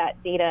what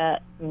that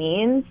data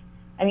means.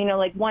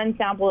 Like one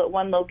sample at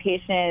one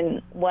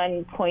location,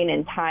 one point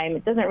in time,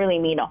 it doesn't really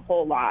mean a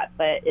whole lot,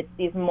 but it's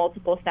these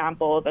multiple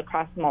samples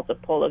across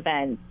multiple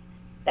events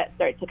that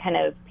start to kind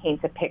of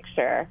paint a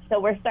picture. So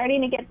we're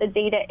starting to get the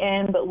data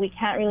in, but we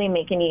can't really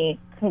make any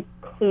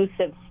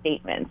conclusive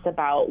statements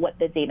about what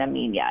the data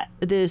mean yet.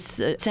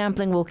 This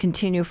sampling will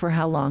continue for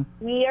how long?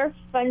 We are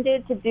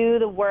funded to do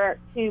the work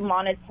to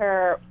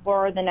monitor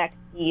for the next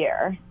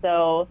year.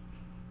 So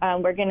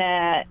we're going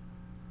to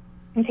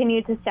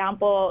continue to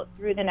sample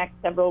through the next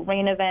several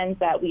rain events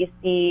that we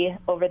see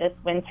over this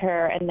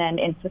winter and then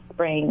into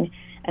spring.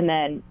 And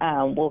then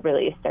we'll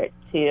really start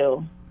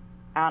to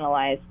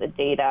analyze the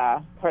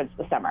data towards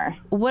the summer.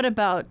 What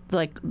about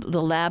like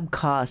the lab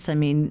costs? How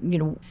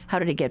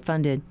did it get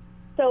funded?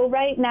 So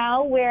right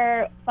now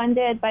we're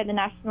funded by the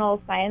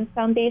National Science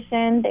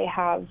Foundation. They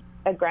have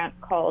a grant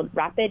called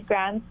Rapid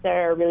Grants that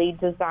are really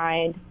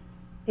designed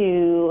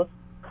to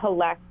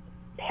collect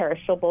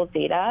perishable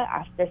data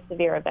after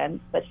severe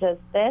events such as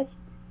this.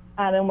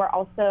 And we're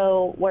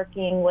also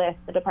working with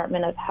the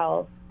Department of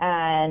Health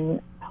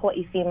and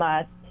Hawaii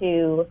FEMA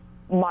to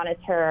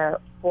monitor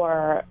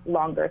for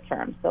longer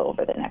term, so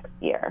over the next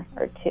year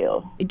or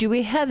two. Do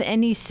we have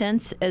any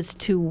sense as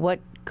to what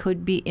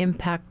could be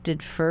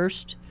impacted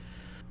first?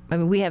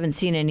 We haven't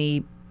seen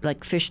any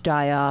like fish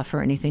die off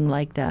or anything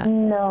like that.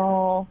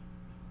 No.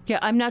 Yeah,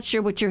 I'm not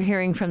sure what you're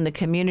hearing from the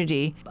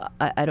community.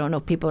 I don't know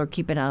if people are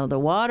keeping out of the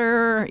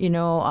water,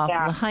 off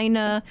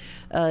Lahaina,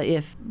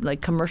 if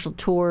like commercial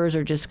tours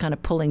are just kind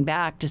of pulling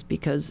back just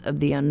because of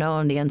the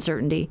unknown, the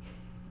uncertainty.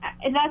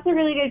 And that's a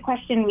really good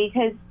question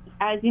because,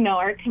 as you know,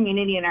 our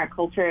community and our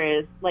culture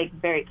is like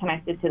very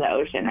connected to the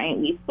ocean, right?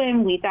 We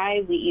swim, we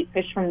dive, we eat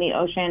fish from the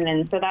ocean.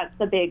 And so that's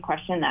the big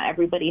question that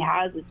everybody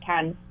has is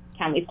can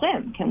we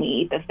swim? Can we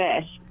eat the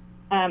fish?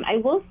 I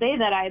will say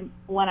that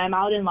when I'm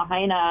out in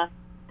Lahaina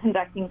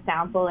conducting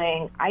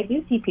sampling, I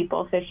do see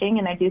people fishing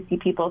and I do see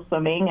people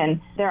swimming.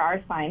 And there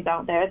are signs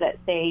out there that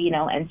say,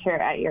 enter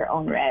at your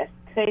own risk.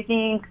 So I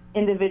think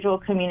individual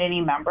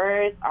community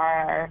members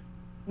are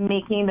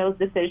making those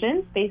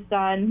decisions based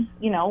on,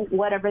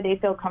 whatever they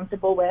feel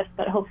comfortable with.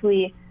 But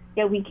hopefully,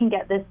 we can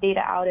get this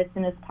data out as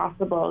soon as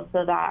possible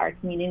so that our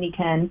community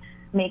can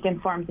make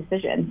informed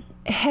decisions.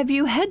 Have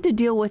you had to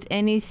deal with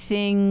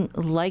anything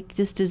like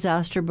this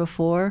disaster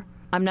before?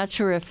 I'm not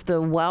sure if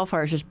the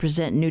wildfires just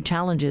present new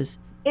challenges.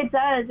 It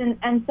does.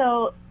 And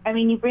so,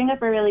 you bring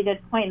up a really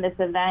good point. This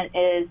event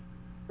is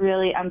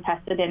really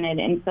unprecedented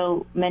in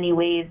so many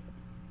ways.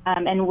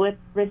 And with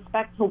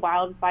respect to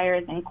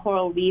wildfires and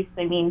coral reefs,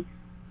 I mean,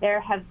 there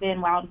have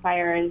been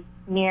wildfires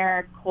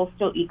near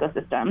coastal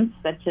ecosystems,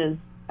 such as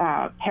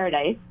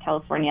Paradise,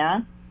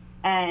 California.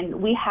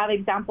 And we have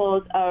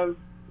examples of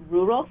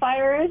rural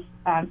fires,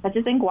 such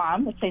as in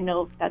Guam, which I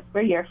know that's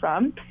where you're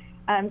from.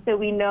 So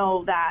we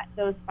know that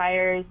those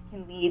fires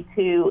can lead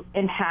to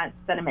enhanced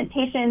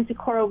sedimentation to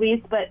coral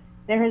reefs, but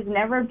there has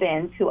never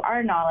been, to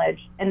our knowledge,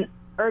 an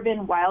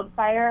urban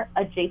wildfire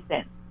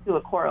adjacent to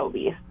a coral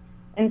reef.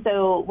 And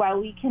so while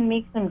we can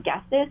make some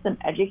guesses, some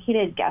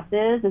educated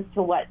guesses as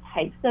to what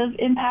types of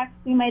impacts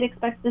we might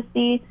expect to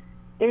see,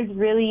 there's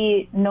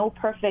really no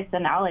perfect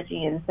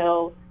analogy. And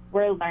so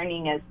we're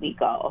learning as we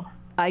go.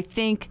 I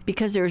think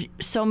because there's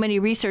so many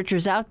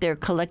researchers out there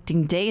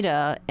collecting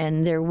data,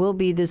 and there will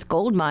be this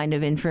gold mine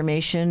of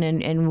information,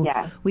 and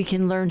we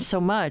can learn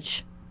so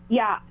much.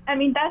 Yeah, I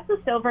mean, that's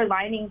the silver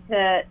lining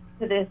to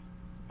this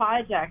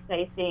project,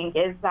 I think,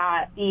 is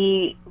that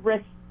the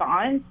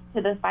response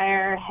to the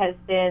fire has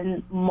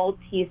been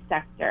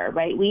multi-sector,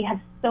 right? We have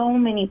so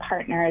many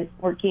partners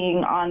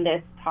working on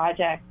this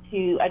project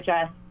to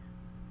address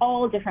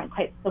all different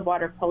types of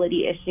water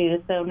quality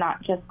issues. So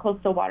not just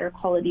coastal water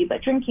quality,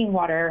 but drinking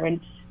water and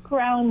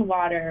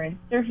groundwater and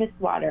surface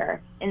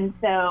water. And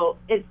so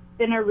it's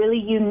been a really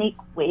unique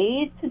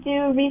way to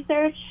do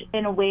research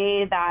in a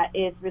way that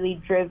is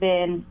really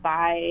driven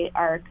by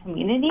our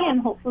community. And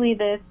hopefully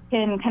this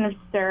can kind of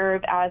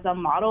serve as a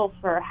model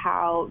for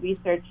how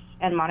research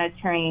and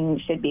monitoring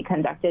should be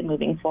conducted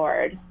moving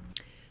forward.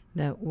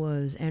 That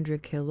was Andrea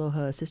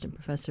Kealoha, assistant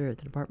professor at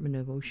the Department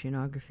of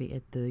Oceanography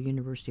at the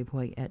University of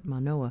Hawaii at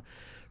Manoa.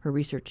 Her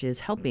research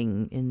is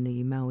helping in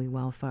the Maui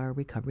wildfire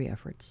recovery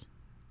efforts.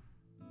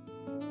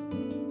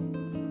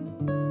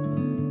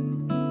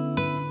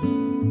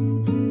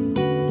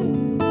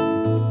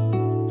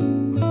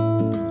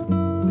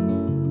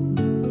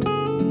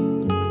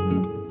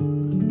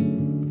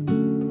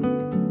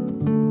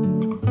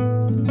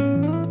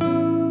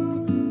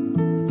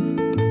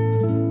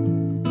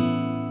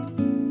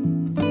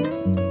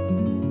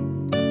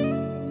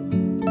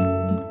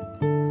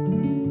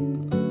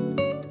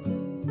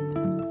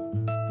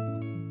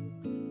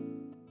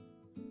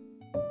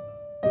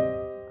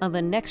 On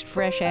the next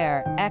Fresh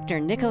Air, actor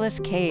Nicolas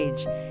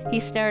Cage. He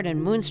starred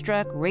in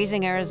Moonstruck,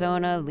 Raising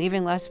Arizona,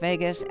 Leaving Las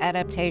Vegas,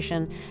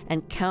 Adaptation,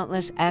 and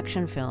countless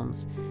action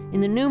films. In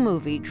the new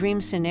movie,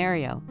 Dream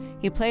Scenario,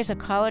 he plays a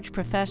college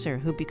professor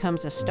who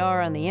becomes a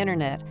star on the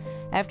internet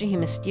after he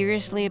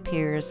mysteriously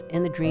appears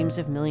in the dreams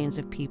of millions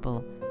of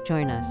people.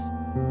 Join us.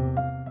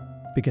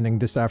 Beginning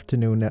this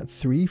afternoon at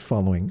 3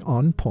 following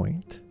On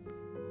Point.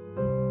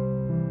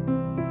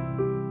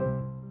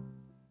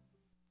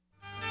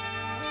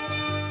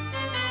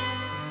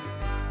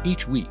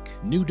 Each week,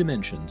 New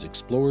Dimensions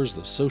explores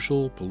the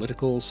social,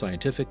 political,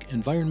 scientific,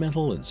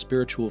 environmental, and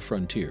spiritual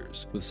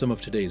frontiers with some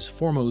of today's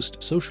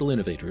foremost social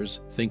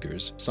innovators,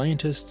 thinkers,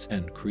 scientists,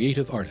 and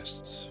creative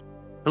artists.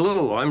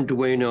 Hello, I'm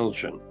Dwayne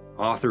Elgin,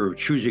 author of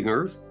Choosing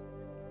Earth.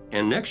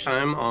 And next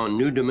time on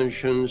New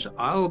Dimensions,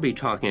 I'll be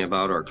talking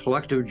about our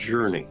collective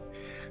journey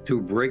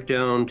to break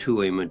down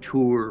to a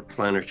mature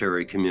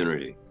planetary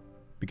community.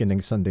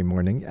 Beginning Sunday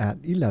morning at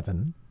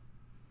 11.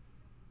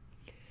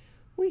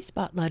 We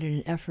spotlighted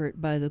an effort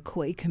by the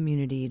Kauai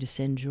community to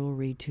send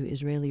jewelry to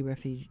Israeli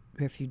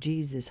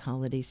refugees this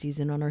holiday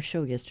season on our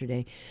show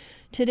yesterday.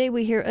 Today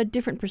we hear a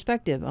different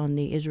perspective on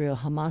the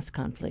Israel-Hamas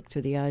conflict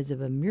through the eyes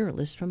of a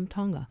muralist from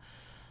Tonga.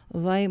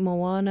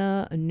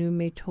 Vaimoana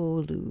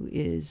Niumeitolu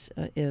is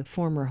a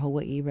former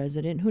Hawaii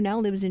resident who now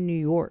lives in New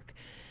York.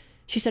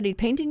 She studied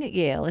painting at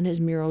Yale and has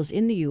murals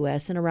in the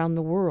U.S. and around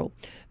the world.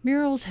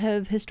 Murals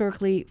have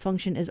historically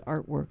functioned as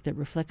artwork that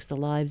reflects the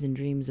lives and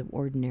dreams of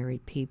ordinary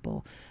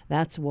people.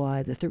 That's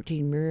why the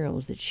 13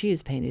 murals that she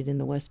has painted in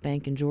the West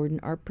Bank and Jordan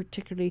are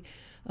particularly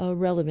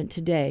relevant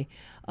today.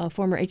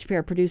 Former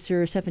HPR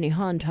producer Stephanie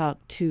Hahn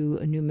talked to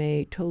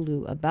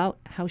Niumeitolu about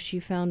how she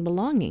found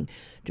belonging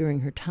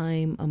during her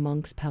time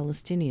amongst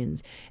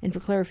Palestinians. And for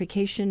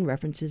clarification,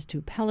 references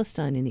to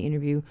Palestine in the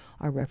interview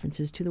are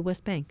references to the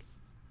West Bank.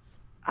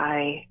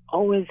 I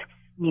always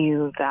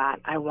knew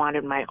that I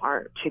wanted my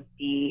art to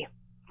be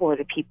for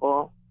the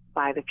people,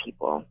 by the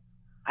people.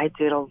 I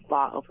did a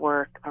lot of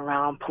work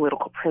around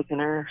political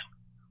prisoners,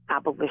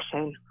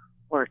 abolition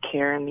work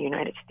here in the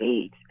United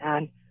States.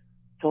 And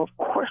so, of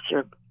course,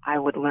 I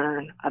would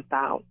learn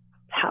about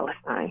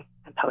Palestine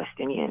and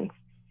Palestinians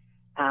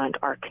and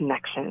our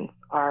connections,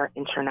 our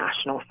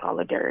international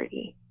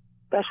solidarity.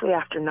 Especially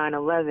after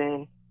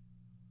 9/11,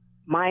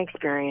 my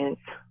experience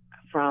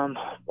from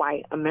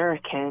white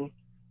American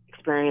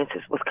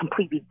experiences was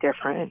completely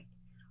different.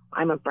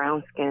 I'm a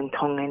brown-skinned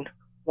Tongan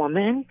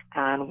woman,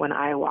 and when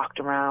I walked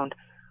around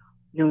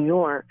New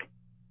York,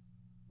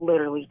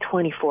 literally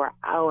 24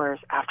 hours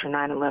after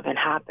 9/11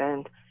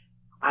 happened,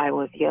 I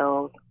was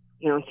yelled,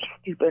 you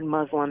stupid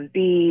Muslim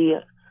bee,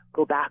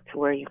 go back to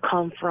where you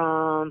come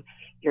from,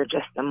 you're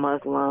just a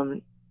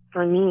Muslim.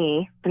 For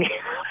me,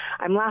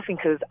 I'm laughing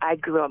because I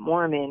grew up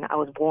Mormon. I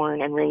was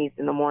born and raised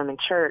in the Mormon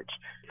church.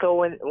 So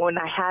when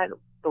I had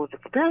those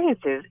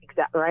experiences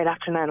right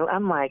after 9/11.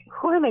 I'm like,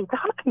 who am I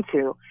talking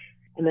to?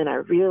 And then I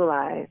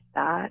realized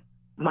that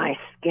my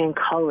skin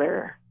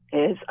color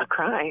is a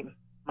crime.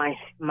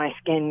 My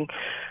skin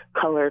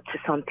color to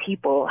some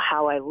people,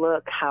 how I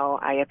look, how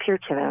I appear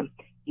to them,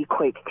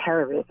 equates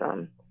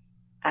terrorism.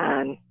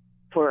 And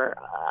for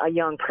a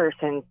young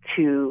person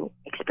to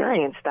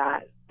experience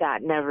that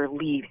never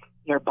leaves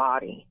your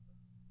body.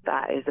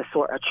 That is a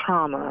sort of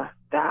trauma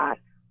that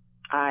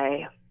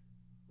I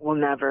will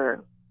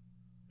never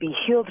be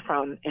healed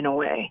from in a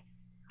way.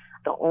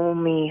 The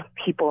only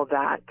people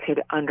that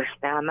could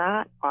understand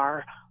that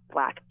are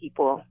Black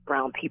people,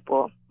 brown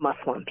people,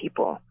 Muslim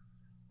people.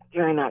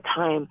 During that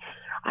time,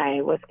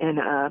 I was in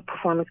a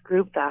performance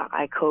group that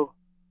I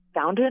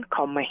co-founded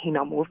called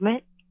Mahina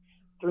Movement.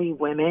 3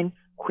 women,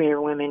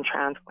 queer women,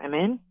 trans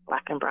women,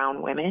 Black and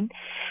brown women.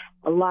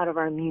 A lot of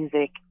our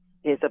music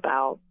is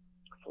about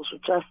social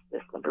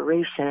justice,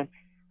 liberation,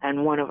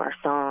 and one of our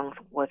songs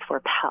was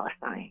for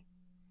Palestine.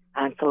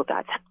 And so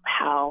that's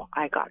how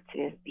I got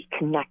to be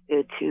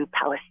connected to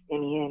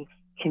Palestinian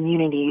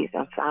communities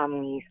and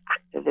families,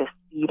 activists,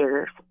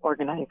 leaders,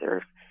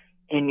 organizers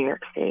in New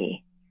York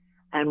City.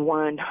 And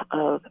one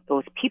of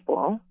those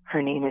people,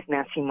 her name is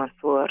Nancy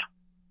Mansour.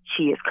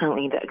 She is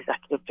currently the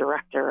executive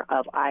director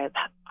of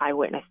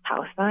Eyewitness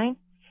Palestine,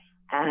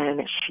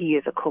 and she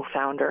is a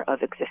co-founder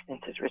of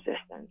Existence is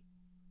Resistance.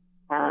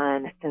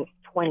 And since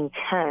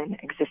 2010,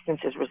 Existence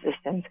is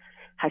Resistance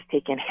has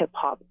taken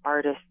hip-hop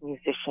artists,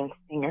 musicians,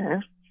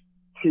 singers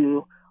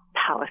to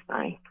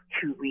Palestine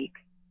for 2 weeks,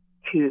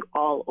 to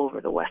all over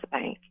the West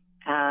Bank.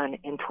 And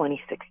in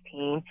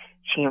 2016,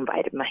 she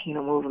invited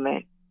Mahina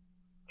Movement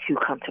to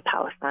come to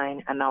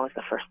Palestine, and that was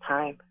the first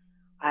time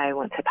I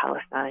went to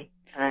Palestine,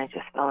 and I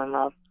just fell in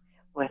love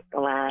with the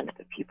land,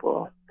 the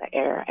people, the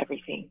air,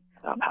 everything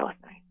about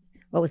Palestine.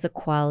 What was the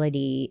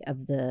quality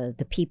of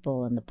the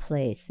people and the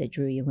place that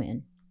drew you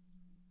in?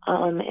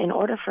 In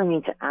order for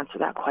me to answer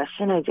that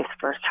question, I just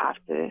first have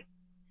to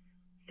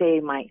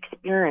say my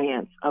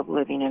experience of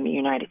living in the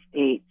United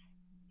States.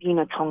 Being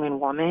a Tongan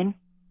woman,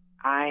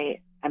 I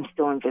am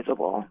still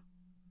invisible.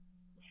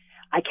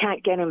 I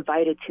can't get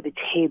invited to the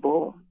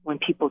table when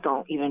people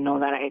don't even know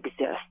that I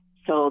exist.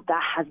 So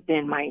that has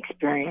been my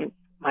experience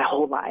my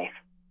whole life.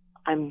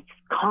 I'm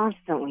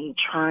constantly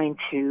trying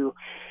to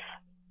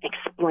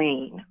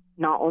explain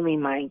not only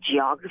my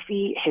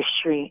geography,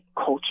 history,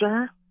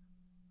 culture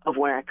of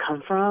where I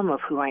come from, of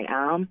who I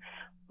am,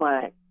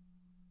 but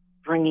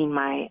bringing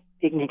my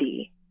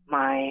dignity,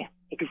 my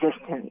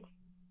existence,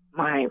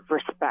 my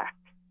respect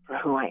for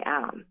who I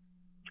am.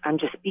 I'm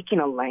just speaking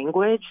a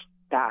language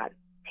that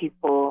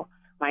people,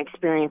 my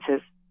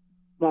experiences,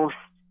 most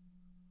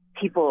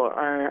people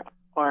or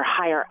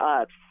higher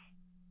ups,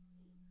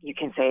 you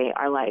can say,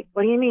 are like,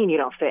 what do you mean you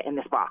don't fit in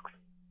this box?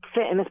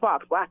 Fit in this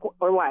box, black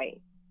or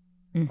white?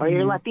 Or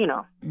you're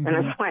Latino? And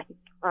it's like,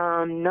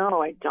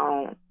 no, I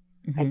don't.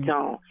 I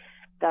don't.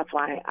 That's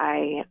why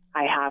I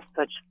have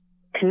such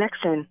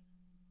connection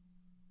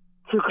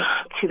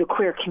to the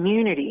queer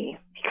community,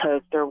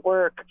 because their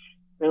work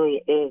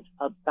really is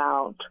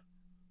about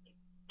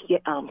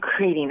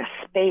creating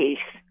a space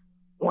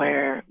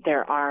where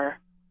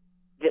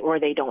where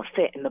they don't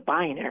fit in the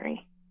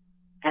binary.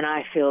 And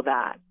I feel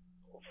that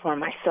for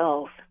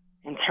myself,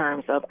 in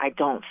terms of I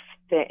don't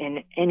fit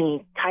in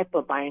any type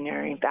of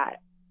binary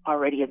that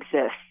already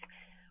exists.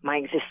 My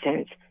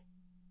existence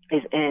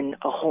is in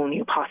a whole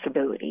new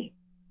possibility.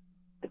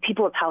 The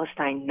people of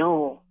Palestine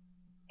know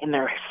in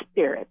their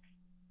spirits,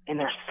 in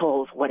their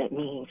souls, what it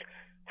means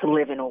to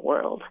live in a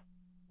world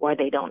where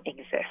they don't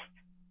exist.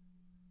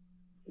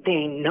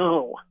 They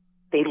know,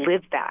 they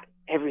live that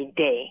every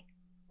day,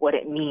 what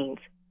it means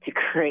to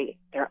create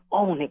their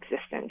own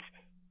existence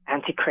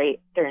and to create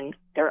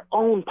their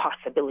own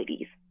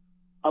possibilities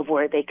of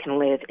where they can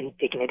live in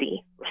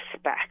dignity,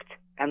 respect,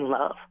 and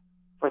love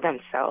for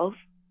themselves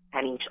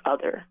and each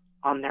other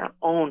on their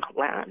own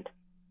land.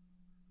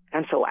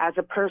 And so as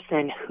a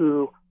person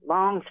who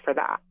longs for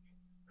that,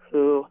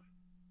 who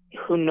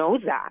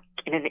knows that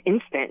in an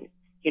instant,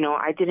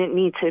 I didn't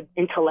need to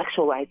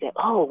intellectualize it.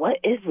 Oh, what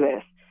is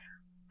this?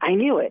 I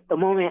knew it the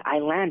moment I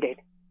landed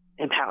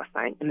in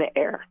Palestine, in the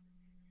air.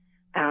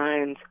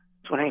 And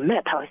when I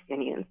met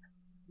Palestinians,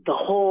 the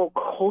whole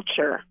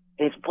culture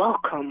is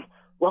welcome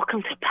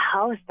to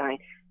Palestine.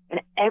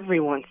 And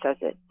everyone says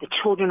it. The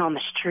children on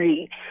the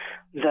street,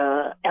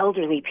 the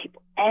elderly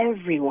people,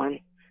 everyone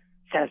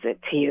says it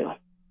to you.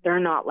 They're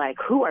not like,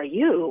 who are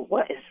you?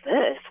 What is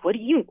this? What do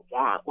you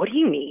want? What do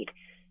you need?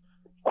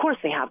 Of course,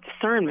 they have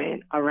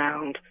discernment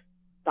around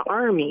the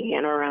army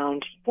and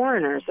around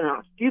foreigners. They're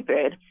not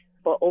stupid.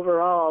 But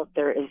overall,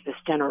 there is this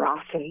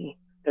generosity.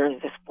 There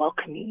is this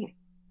welcoming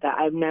that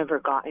I've never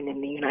gotten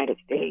in the United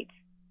States.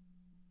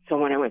 So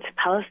when I went to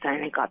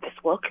Palestine, I got this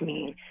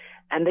welcoming.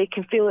 And they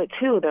can feel it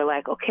too. They're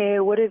like, okay,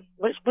 what's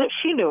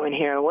she doing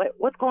here?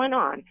 What's going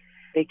on?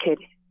 They could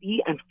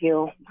see and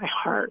feel my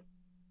heart.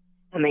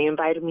 And they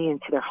invited me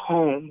into their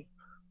home.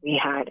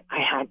 I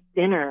had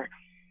dinner,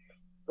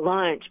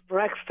 lunch,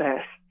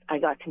 breakfast. I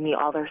got to meet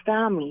all their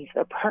families,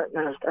 their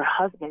partners, their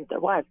husbands, their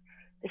wives.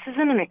 this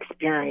isn't an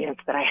experience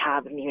that I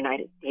have in the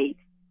United States.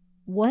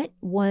 What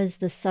was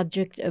the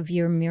subject of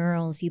your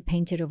murals? You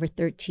painted over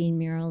 13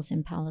 murals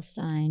in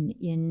Palestine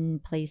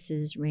in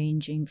places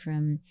ranging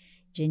from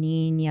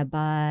Jenin,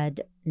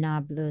 Yabad,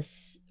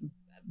 Nablus,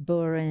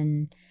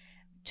 Burin,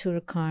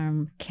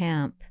 Turkarm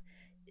camp.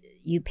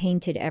 You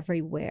painted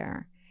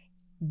everywhere.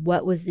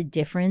 What was the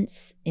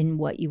difference in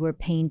what you were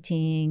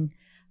painting,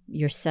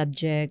 your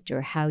subject,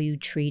 or how you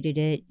treated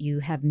it?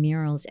 You have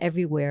murals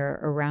everywhere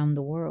around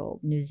the world: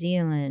 New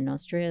Zealand,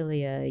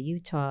 Australia,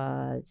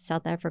 Utah,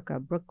 South Africa,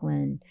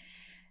 Brooklyn.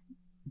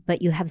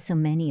 But you have so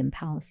many in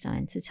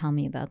Palestine. So tell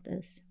me about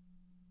this.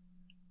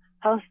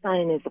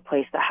 Palestine is the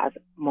place that has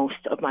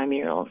most of my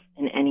murals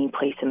in any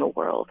place in the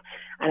world.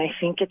 And I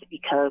think it's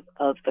because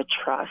of the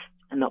trust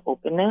and the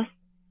openness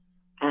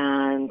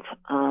and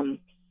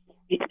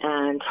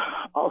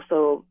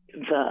also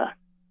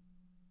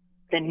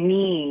the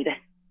need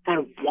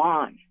and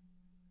want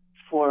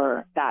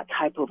for that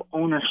type of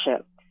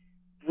ownership.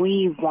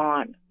 We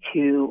want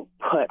to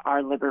put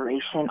our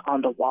liberation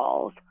on the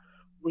walls.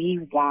 We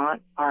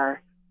want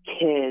our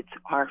kids,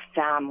 our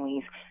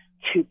families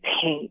to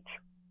paint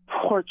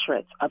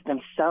portraits of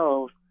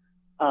themselves,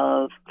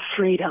 of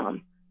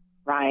freedom,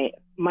 right?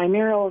 My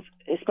murals,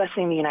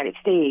 especially in the United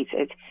States,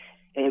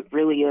 it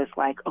really is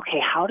like, okay,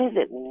 how does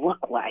it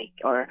look like?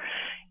 Or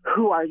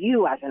who are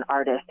you as an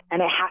artist?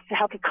 And it has to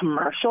have a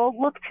commercial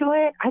look to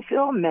it. I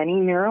feel many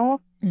murals.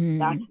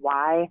 That's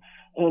why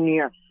in New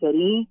York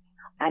City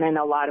and in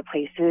a lot of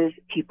places,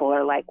 people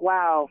are like,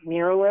 wow,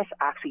 muralists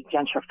actually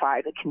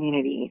gentrify the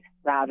communities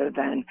rather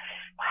than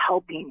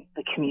helping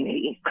the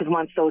community. Because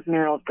once those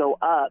murals go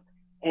up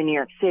in New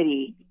York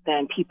City,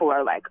 then people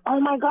are like, oh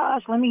my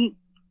gosh, let me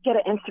get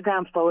an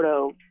Instagram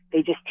photo.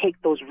 They just take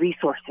those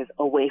resources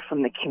away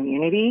from the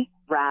community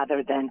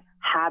rather than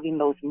having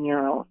those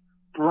murals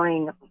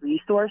bring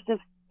resources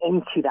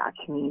into that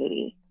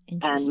community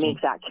and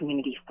make that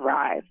community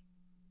thrive.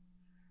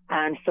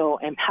 And so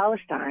in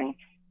Palestine,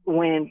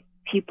 when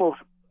people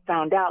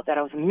found out that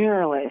I was a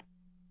muralist,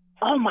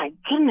 oh my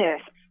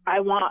goodness,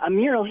 I want a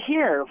mural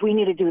here. We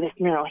need to do this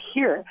mural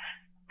here.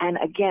 And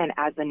again,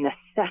 as a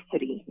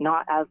necessity,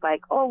 not as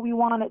like, oh, we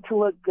want it to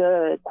look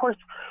good. Of course,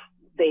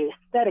 they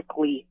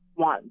aesthetically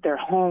want their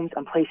homes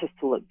and places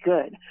to look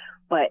good.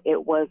 But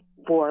it was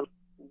for,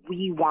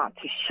 we want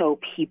to show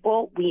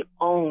people we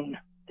own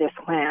this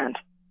land.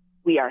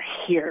 We are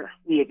here.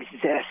 We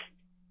exist.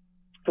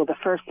 So the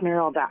first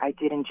mural that I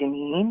did in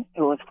Jenin,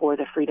 it was for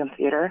the Freedom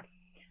Theater.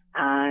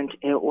 And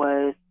it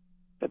was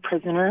the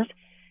prisoners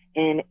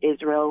in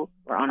Israel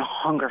were on a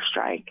hunger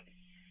strike.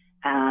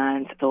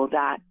 And so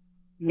that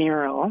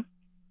mural,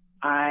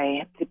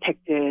 I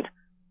depicted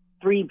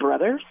 3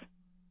 brothers,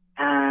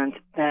 and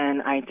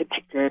then I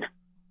depicted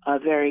a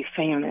very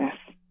famous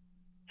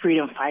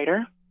freedom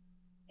fighter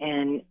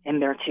in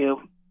there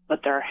too,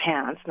 but their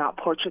hands, not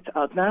portraits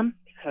of them,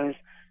 because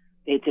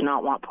they did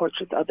not want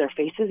portraits of their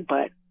faces,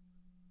 but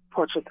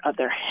portraits of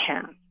their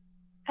hands.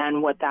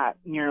 And what that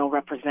mural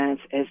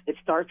represents is it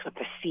starts with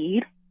a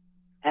seed,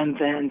 and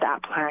then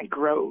that plant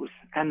grows,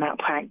 and that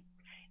plant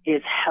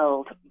is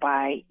held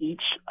by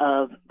each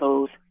of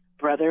those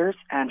brothers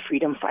and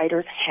freedom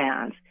fighters'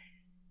 hands.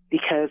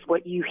 Because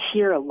what you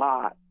hear a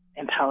lot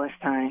in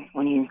Palestine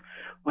when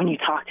you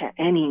talk to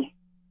any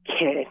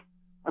kid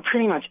or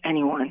pretty much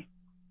anyone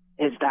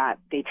is that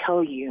they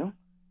tell you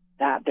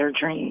that their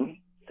dreams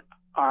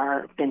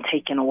are been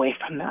taken away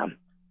from them,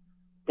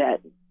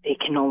 that they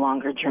can no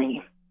longer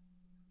dream,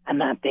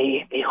 and that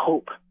they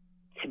hope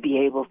to be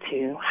able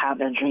to have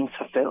their dreams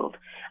fulfilled.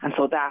 And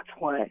so that's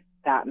what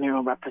that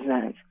mural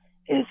represents,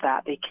 is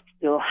that they can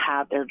still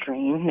have their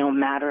dream no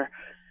matter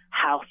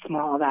how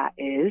small that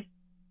is,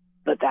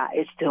 but that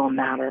it still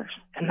matters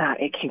and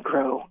that it can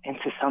grow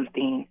into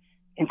something,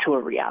 into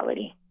a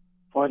reality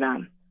for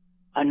them.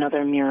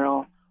 Another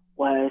mural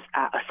was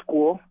at a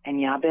school in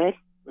Yabed,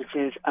 which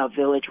is a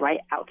village right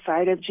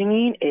outside of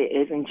Jenin. It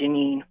is in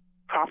Jenin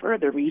proper,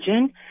 the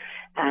region,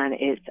 and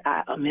it's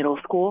at a middle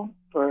school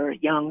for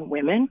young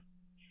women.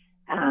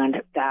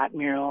 And that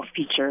mural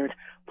featured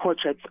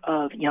portraits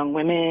of young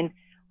women.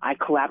 I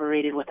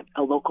collaborated with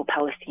a local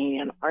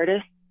Palestinian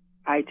artist.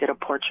 I did a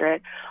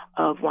portrait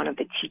of one of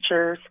the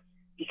teachers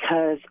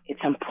because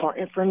it's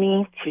important for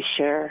me to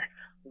share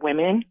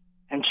women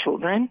and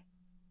children,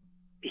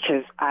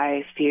 because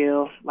I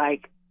feel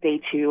like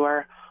they too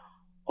are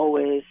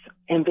always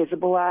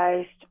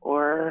invisibilized,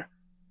 or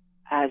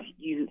as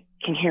you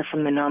can hear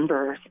from the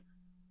numbers,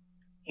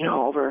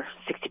 over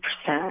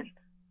 60%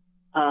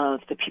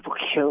 of the people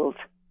killed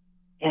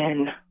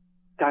in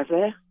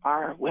Gaza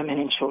are women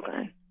and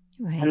children.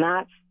 Right. And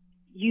that's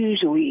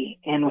usually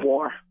in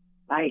war,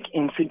 like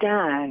in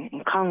Sudan,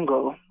 in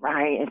Congo,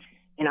 right?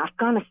 In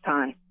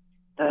Afghanistan,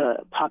 the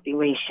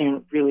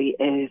population really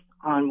is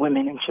on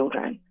women and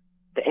children,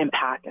 the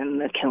impact and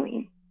the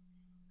killing.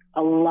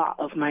 A lot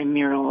of my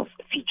murals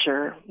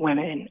feature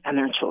women and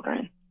their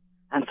children.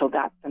 And so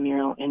that's the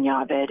mural in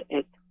Yabed.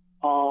 It's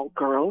all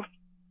girls,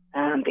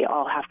 and they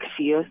all have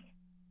keffiyehs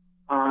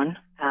on,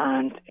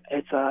 and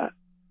it's a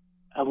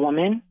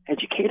woman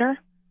educator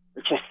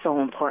just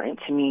so important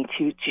to me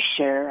to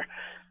share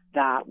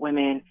that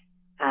women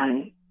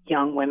and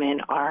young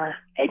women are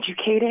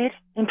educated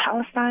in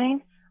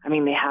Palestine. I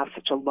mean, they have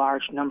such a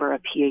large number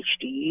of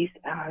PhDs,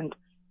 and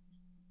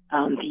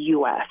the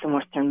U.S. and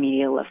Western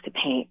media loves to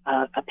paint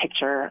a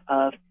picture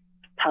of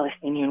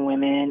Palestinian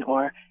women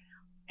or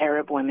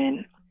Arab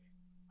women,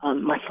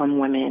 Muslim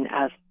women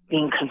as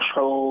being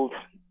controlled,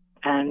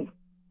 and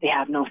they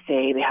have no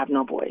say, they have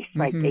no voice.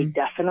 Like, they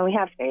definitely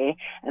have say,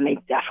 and they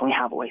definitely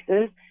have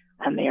voices,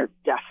 and they are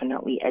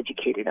definitely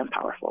educated and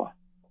powerful.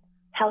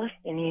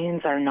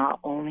 Palestinians are not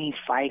only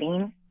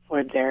fighting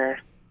for their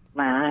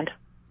land,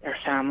 their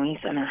families,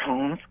 and their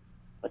homes,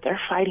 but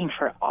they're fighting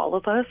for all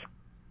of us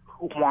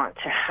who want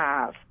to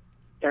have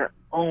their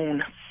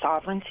own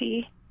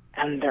sovereignty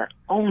and their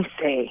own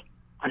say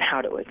on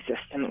how to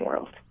exist in the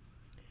world.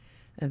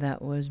 And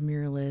that was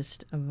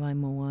muralist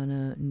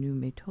Vaimoana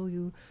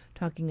Niumeitolu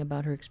talking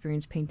about her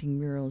experience painting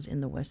murals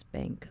in the West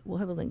Bank. We'll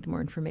have a link to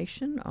more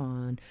information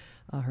on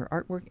her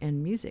artwork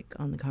and music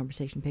on the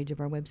conversation page of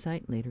our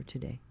website later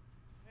today.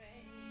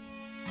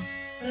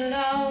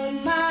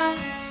 Lord, my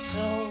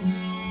soul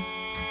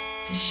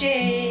to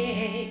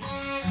shake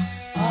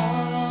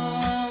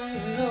all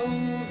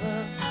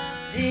over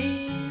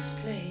this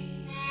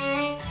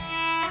place,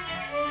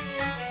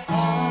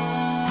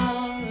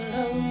 all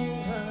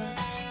over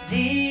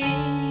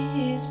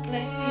this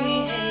place.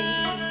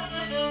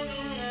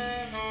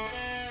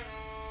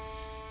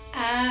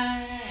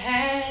 I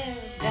have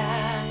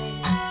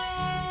died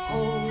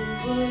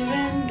over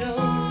and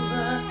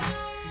over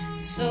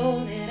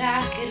so that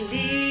I could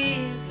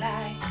live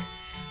like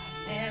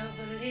I've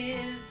never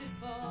lived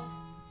before.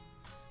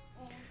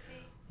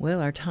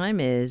 Well, our time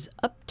is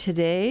up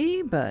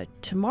today, but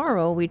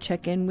tomorrow we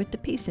check in with the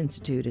Peace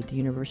Institute at the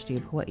University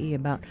of Hawaii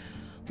about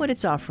what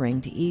it's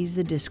offering to ease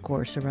the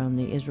discourse around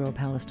the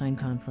Israel-Palestine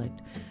conflict.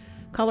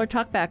 Call our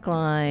talkback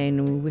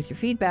line with your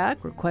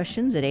feedback or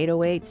questions at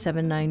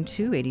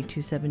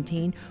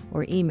 808-792-8217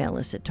 or email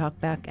us at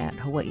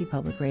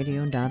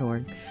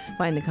talkback@hawaiipublicradio.org.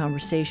 Find the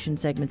conversation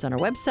segments on our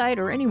website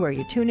or anywhere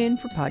you tune in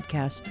for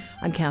podcasts.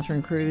 I'm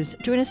Catherine Cruz.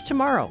 Join us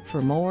tomorrow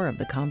for more of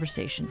the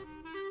conversation.